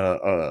chance,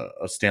 a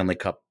Stanley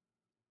Cup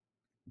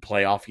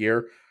playoff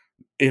year.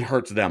 It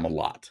hurts them a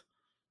lot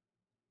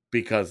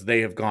because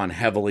they have gone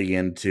heavily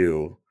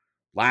into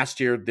last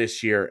year,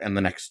 this year, and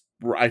the next,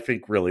 I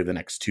think really the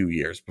next 2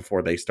 years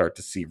before they start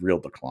to see real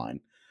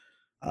decline.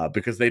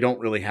 Because they don't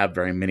really have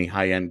very many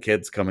high-end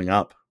kids coming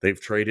up. They've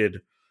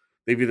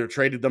either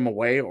traded them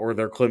away or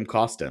they're Klim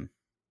Kostin.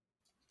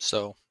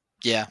 So,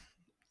 yeah,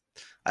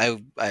 I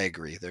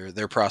agree.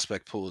 Their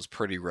prospect pool is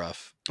pretty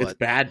rough. But it's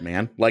bad,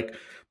 man. Like,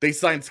 they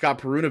signed Scott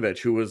Perunovich,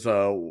 who was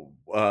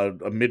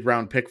a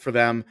mid-round pick for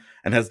them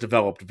and has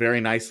developed very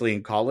nicely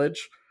in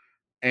college.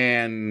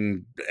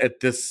 And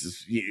at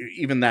this,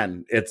 even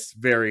then, it's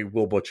very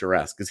Will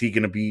Butcher-esque. Is he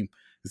going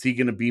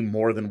to be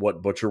more than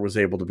what Butcher was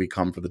able to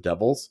become for the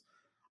Devils?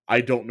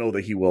 I don't know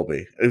that he will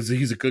be.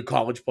 He's a good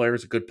college player,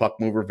 he's a good puck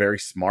mover, very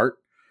smart,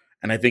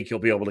 and I think he'll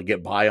be able to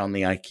get by on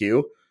the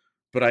IQ.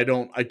 But I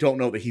don't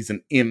know that he's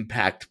an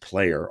impact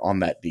player on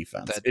that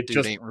defense. That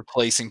dude ain't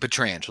replacing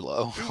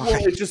Pietrangelo.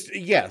 Well, it just,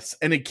 yes,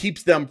 and it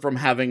keeps them from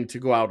having to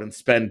go out and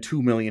spend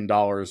 $2 million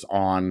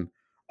on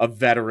a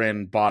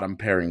veteran bottom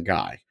pairing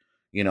guy,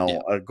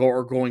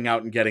 or going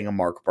out and getting a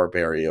Mark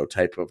Barberio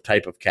type of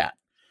cat,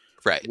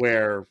 right?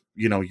 Where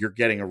you're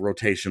getting a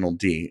rotational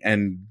D,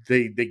 and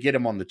they get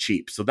him on the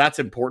cheap, so that's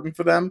important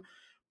for them.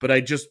 But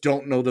I just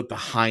don't know that the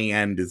high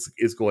end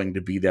is going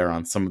to be there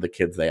on some of the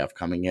kids they have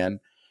coming in.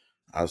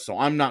 So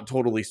I'm not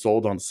totally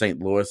sold on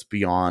St. Louis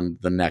beyond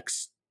the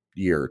next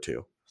year or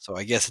two. So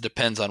I guess it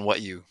depends on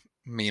what you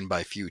mean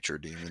by future.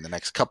 Do you mean the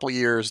next couple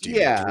years? Do you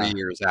mean 3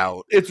 years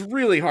out? It's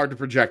really hard to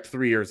project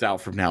 3 years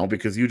out from now,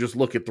 because you just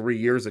look at 3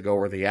 years ago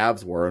where the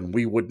Avs were, and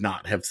we would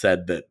not have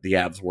said that the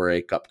Avs were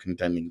a cup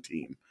contending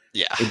team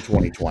in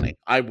 2020.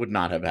 I would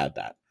not have had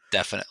that.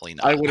 Definitely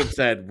not. I would have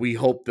said, we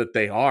hope that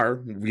they are.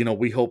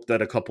 We hope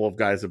that a couple of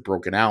guys have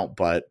broken out,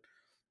 but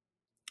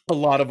a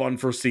lot of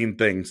unforeseen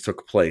things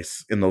took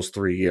place in those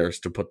 3 years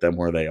to put them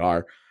where they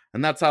are.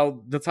 And that's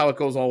how it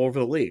goes all over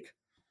the league.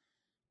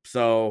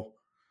 So,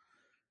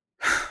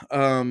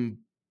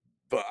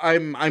 but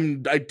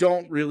I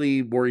don't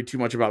really worry too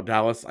much about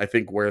Dallas. I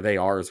think where they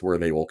are is where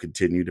they will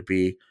continue to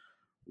be.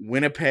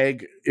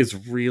 Winnipeg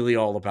is really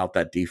all about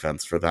that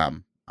defense for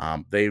them.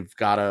 They've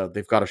got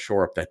to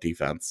shore up that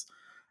defense,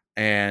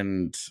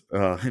 and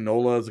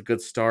Heinola is a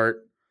good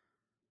start.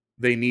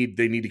 They need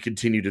to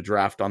continue to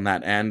draft on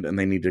that end, and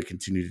they need to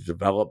continue to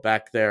develop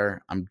back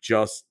there. I'm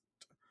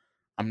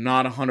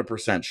not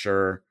 100%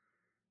 sure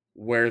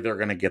where they're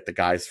going to get the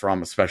guys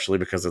from, especially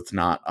because it's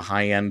not a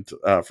high-end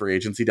free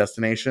agency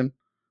destination.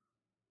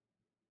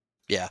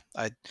 Yeah,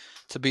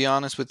 to be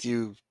honest with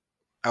you,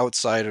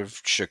 outside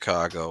of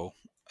Chicago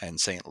and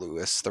St.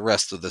 Louis, the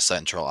rest of the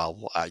Central,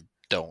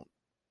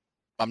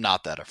 I'm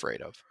not that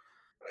afraid of.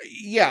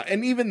 Yeah,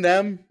 and even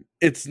them,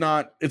 it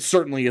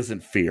certainly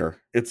isn't fear.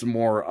 It's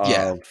more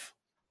of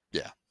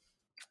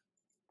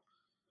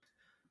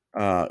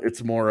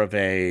it's more of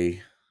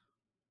a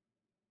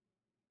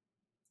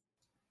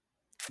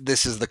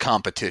this is the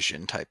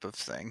competition type of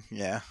thing.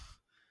 Yeah,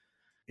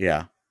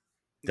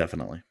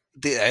 definitely.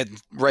 The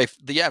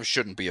Avs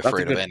shouldn't be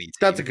afraid of any team.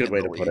 That's a good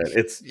way to put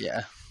it.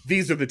 Yeah.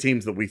 These are the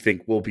teams that we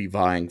think will be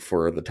vying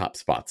for the top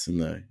spots in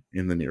the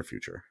near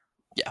future.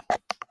 Yeah,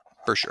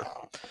 for sure.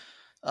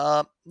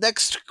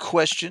 Next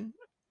question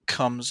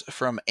comes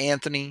from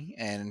Anthony,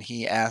 and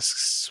he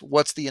asks,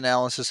 what's the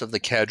analysis of the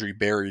Kadri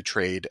Barrie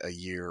trade a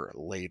year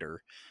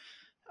later?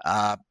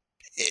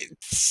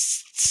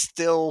 It's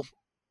still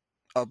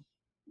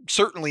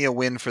certainly a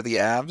win for the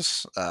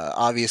Avs.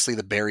 Obviously,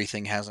 the Barrie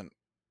thing hasn't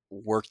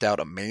worked out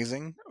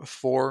amazing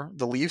for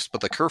the Leafs,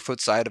 but the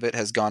Kerfoot side of it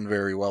has gone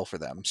very well for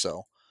them.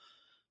 So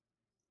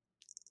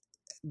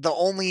the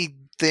only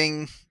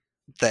thing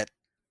that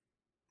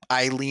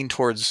I lean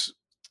towards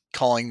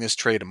calling this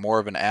trade more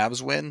of an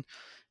Avs win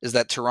is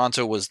that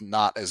Toronto was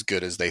not as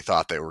good as they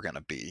thought they were going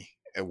to be,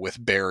 with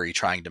Barrie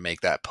trying to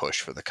make that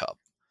push for the Cup.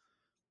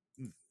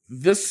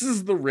 This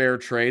is the rare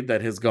trade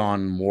that has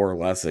gone more or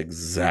less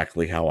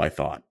exactly how I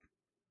thought.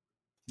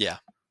 Yeah.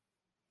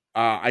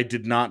 I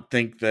did not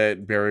think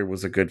that Barrie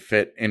was a good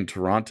fit in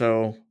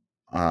Toronto.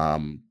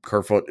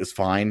 Kerfoot is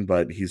fine,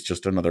 but he's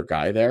just another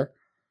guy there.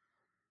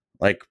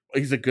 Like,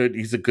 he's a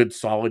good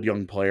solid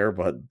young player,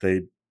 but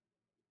they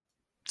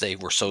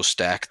were so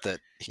stacked that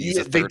he's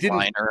a third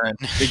liner, and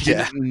they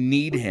didn't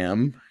need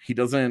him. He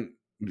doesn't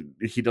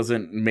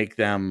make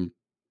them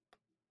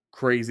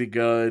crazy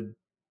good.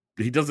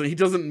 He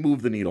doesn't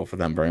move the needle for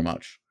them very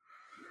much.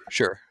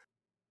 Sure.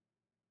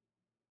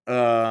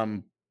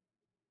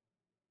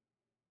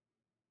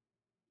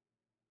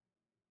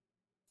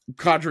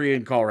 Kadri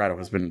in Colorado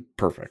has been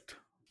perfect.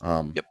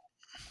 Yep.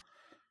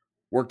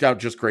 Worked out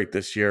just great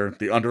this year.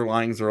 The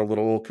underlyings are a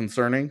little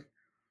concerning,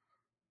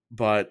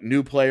 but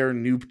new player,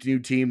 new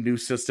team, new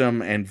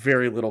system, and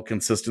very little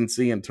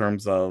consistency in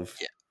terms of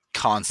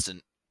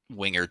constant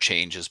winger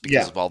changes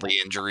because of all the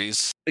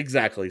injuries.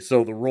 Exactly.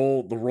 So the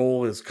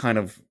role is kind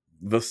of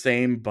the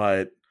same,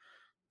 but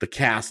the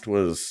cast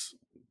was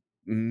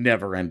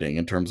never ending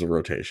in terms of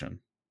rotation.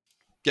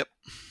 Yep.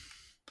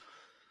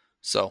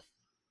 So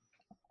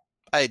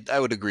I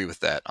would agree with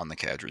that on the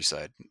Kadri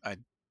side.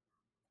 I'm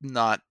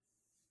not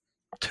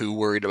too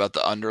worried about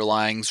the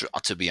underlyings,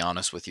 to be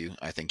honest with you.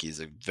 I think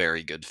he's a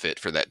very good fit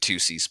for that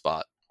 2C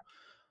spot.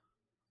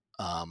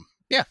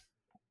 Yeah.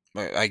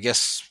 I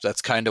guess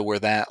that's kind of where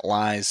that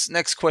lies.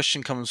 Next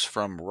question comes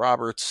from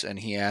Roberts, and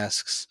he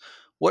asks,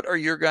 what are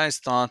your guys'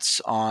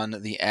 thoughts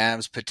on the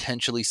Avs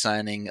potentially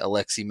signing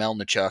Alexei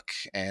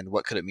Melnichuk, and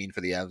what could it mean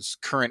for the Avs'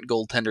 current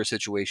goaltender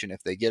situation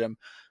if they get him?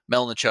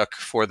 Melnichuk,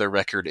 for their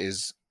record,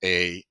 is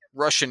a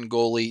Russian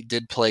goalie,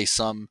 did play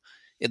some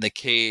in the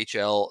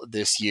KHL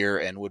this year,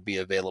 and would be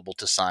available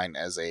to sign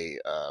as a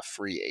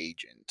free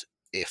agent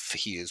if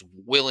he is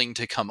willing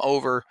to come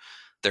over.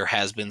 There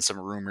has been some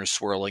rumors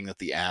swirling that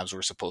the Avs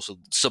were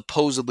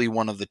supposedly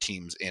one of the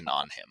teams in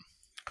on him.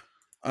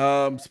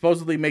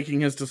 Supposedly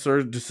making his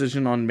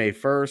decision on May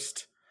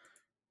 1st.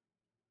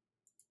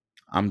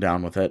 I'm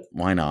down with it.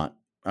 Why not?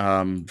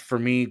 For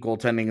me,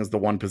 goaltending is the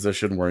one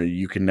position where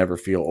you can never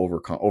feel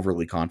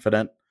overly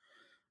confident.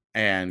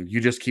 And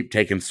you just keep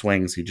taking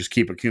swings. You just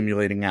keep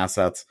accumulating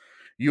assets.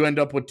 You end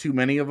up with too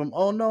many of them.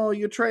 Oh, no,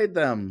 you trade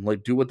them.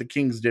 Like, do what the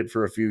Kings did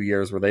for a few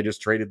years where they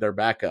just traded their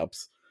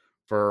backups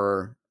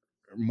for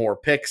more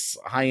picks,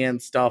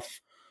 high-end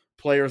stuff,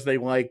 players they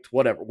liked,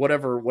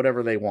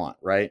 whatever they want,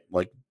 right?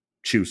 Like,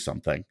 choose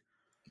something.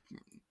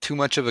 Too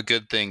much of a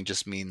good thing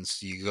just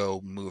means you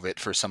go move it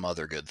for some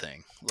other good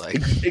thing. Like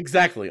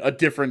exactly, a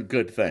different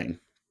good thing.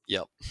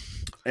 Yep.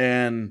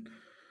 And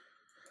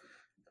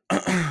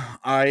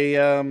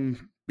I'm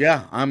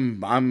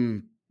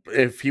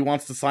if he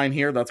wants to sign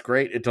here, that's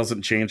great. It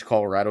doesn't change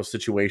Colorado's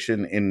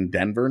situation in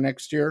Denver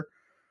next year,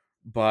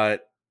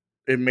 but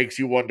it makes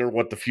you wonder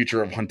what the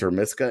future of Hunter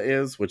Miska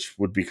is, which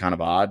would be kind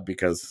of odd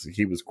because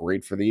he was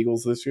great for the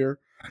Eagles this year.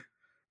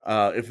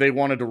 If they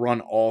wanted to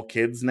run all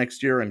kids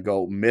next year and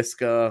go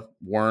Miska,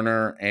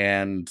 Werner,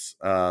 and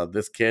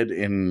this kid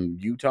in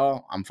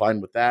Utah, I'm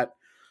fine with that.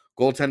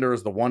 Goaltender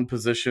is the one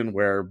position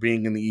where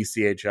being in the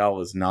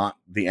ECHL is not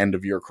the end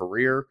of your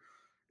career.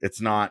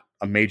 It's not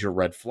a major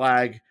red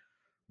flag.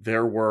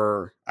 There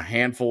were a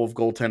handful of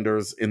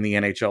goaltenders in the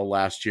NHL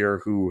last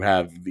year who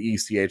have the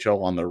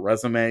ECHL on their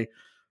resume.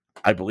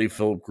 I believe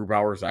Philip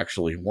Grubauer is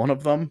actually one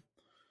of them.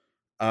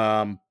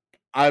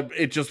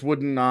 It just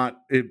would not.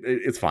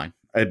 It's fine.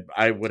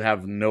 I would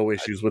have no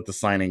issues with the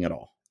signing at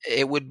all.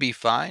 It would be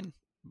fine.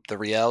 The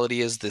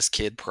reality is this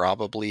kid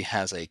probably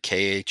has a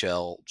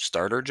KHL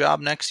starter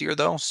job next year,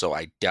 though, so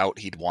I doubt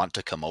he'd want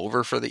to come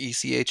over for the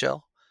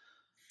ECHL.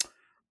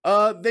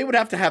 They would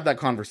have to have that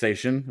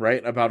conversation,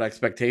 right, about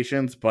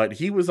expectations, but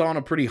he was on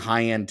a pretty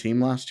high-end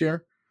team last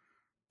year,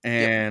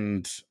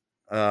 and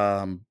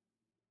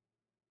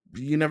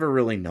you never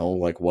really know,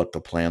 like, what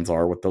the plans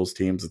are with those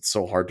teams. It's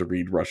so hard to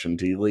read Russian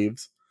tea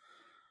leaves.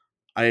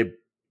 I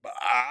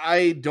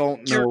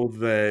don't know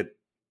that.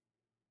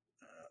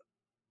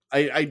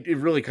 It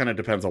really kind of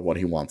depends on what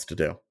he wants to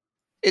do.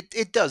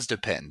 It does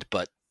depend,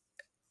 but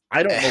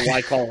I don't know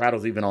why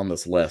Colorado's even on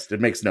this list.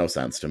 It makes no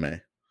sense to me.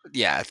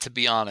 Yeah, to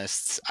be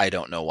honest, I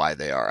don't know why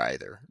they are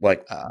either.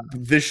 Like,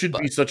 this should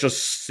be such a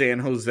San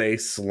Jose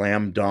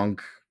slam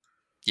dunk.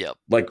 Yep.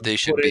 Like, they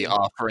should be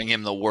offering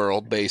him the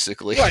world,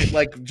 basically. Right.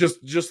 Like,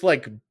 just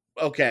like,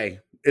 okay,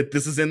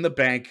 this is in the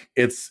bank.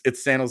 It's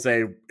San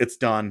Jose. It's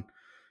done.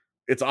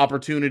 It's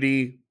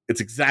opportunity.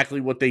 It's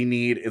exactly what they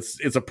need.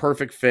 It's a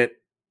perfect fit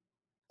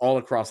all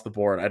across the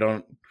board. I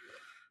don't,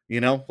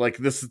 like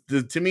this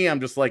to me, I'm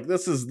just like,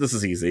 this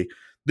is easy.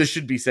 This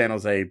should be San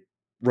Jose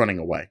running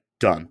away.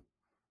 Done.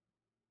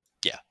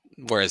 Yeah.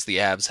 Whereas the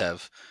Avs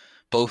have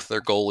both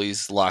their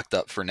goalies locked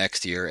up for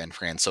next year and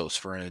Francouz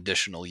for an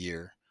additional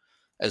year,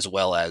 as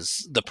well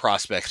as the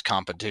prospect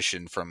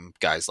competition from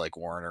guys like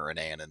Werner and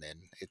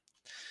Annunen.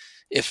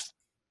 If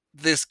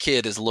this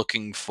kid is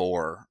looking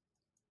for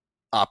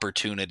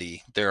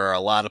opportunity, there are a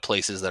lot of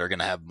places that are going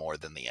to have more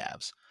than the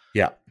Avs.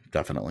 Yeah,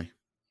 definitely.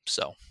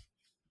 So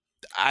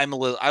I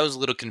was a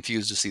little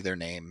confused to see their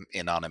name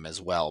in on him as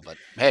well, but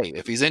hey,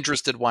 if he's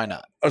interested, why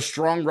not? A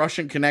strong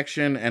Russian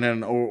connection and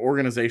an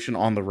organization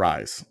on the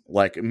rise.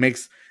 Like, it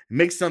makes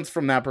sense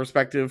from that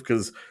perspective,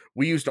 because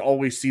we used to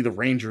always see the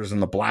Rangers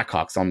and the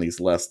Blackhawks on these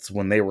lists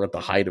when they were at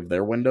the height of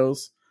their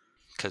windows.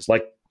 Because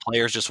like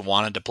players just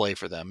wanted to play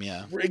for them,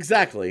 yeah.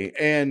 Exactly.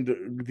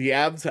 And the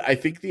Avs, I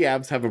think the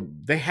Avs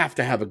have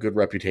to have a good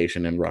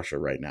reputation in Russia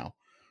right now,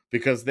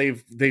 because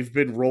they've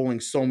been rolling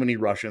so many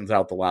Russians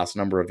out the last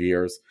number of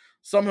years.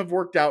 Some have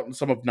worked out and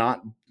some have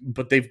not,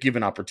 but they've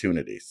given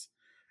opportunities.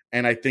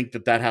 And I think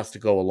that has to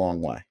go a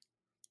long way.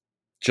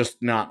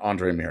 Just not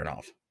Andrei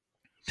Mironov.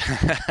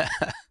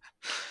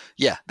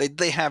 Yeah,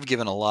 they have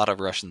given a lot of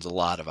Russians a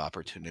lot of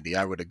opportunity.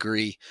 I would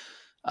agree.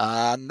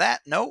 On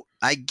that note,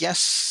 I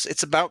guess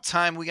it's about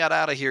time we got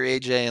out of here,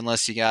 AJ,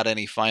 unless you got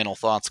any final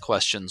thoughts,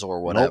 questions,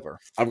 or whatever. Nope.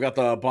 I've got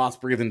the boss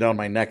breathing down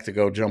my neck to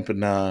go jump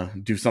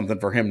and do something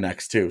for him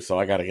next, too, so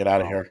I got to get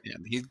out of here. Yeah,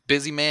 he's a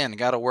busy man.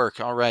 Got to work.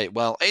 All right.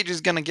 Well,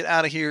 AJ's going to get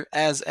out of here,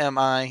 as am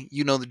I.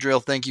 You know the drill.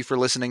 Thank you for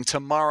listening.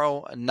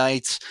 Tomorrow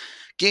night,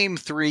 Game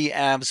 3,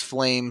 Avs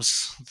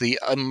Flames, the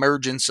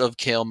emergence of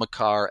Cale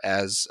Makar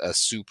as a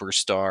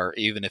superstar,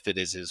 even if it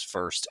is his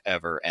first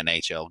ever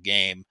NHL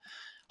game.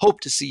 Hope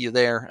to see you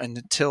there, and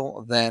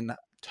until then,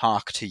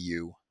 talk to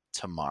you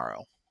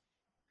tomorrow.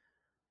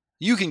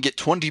 You can get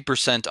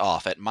 20%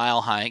 off at Mile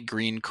High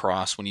Green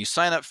Cross when you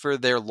sign up for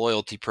their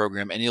loyalty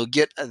program, and you'll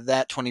get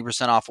that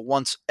 20% off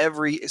once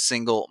every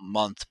single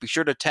month. Be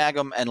sure to tag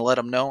them and let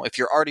them know. If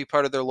you're already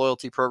part of their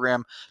loyalty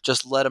program,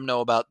 just let them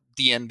know about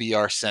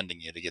DNVR sending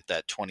you to get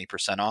that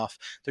 20% off.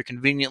 They're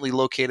conveniently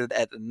located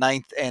at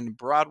 9th and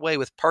Broadway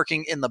with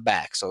parking in the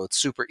back, so it's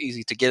super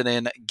easy to get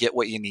in, get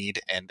what you need,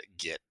 and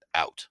get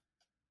out.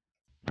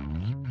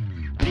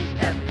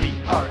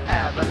 DNVR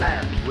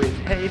Avalanche with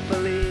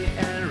Hayfully.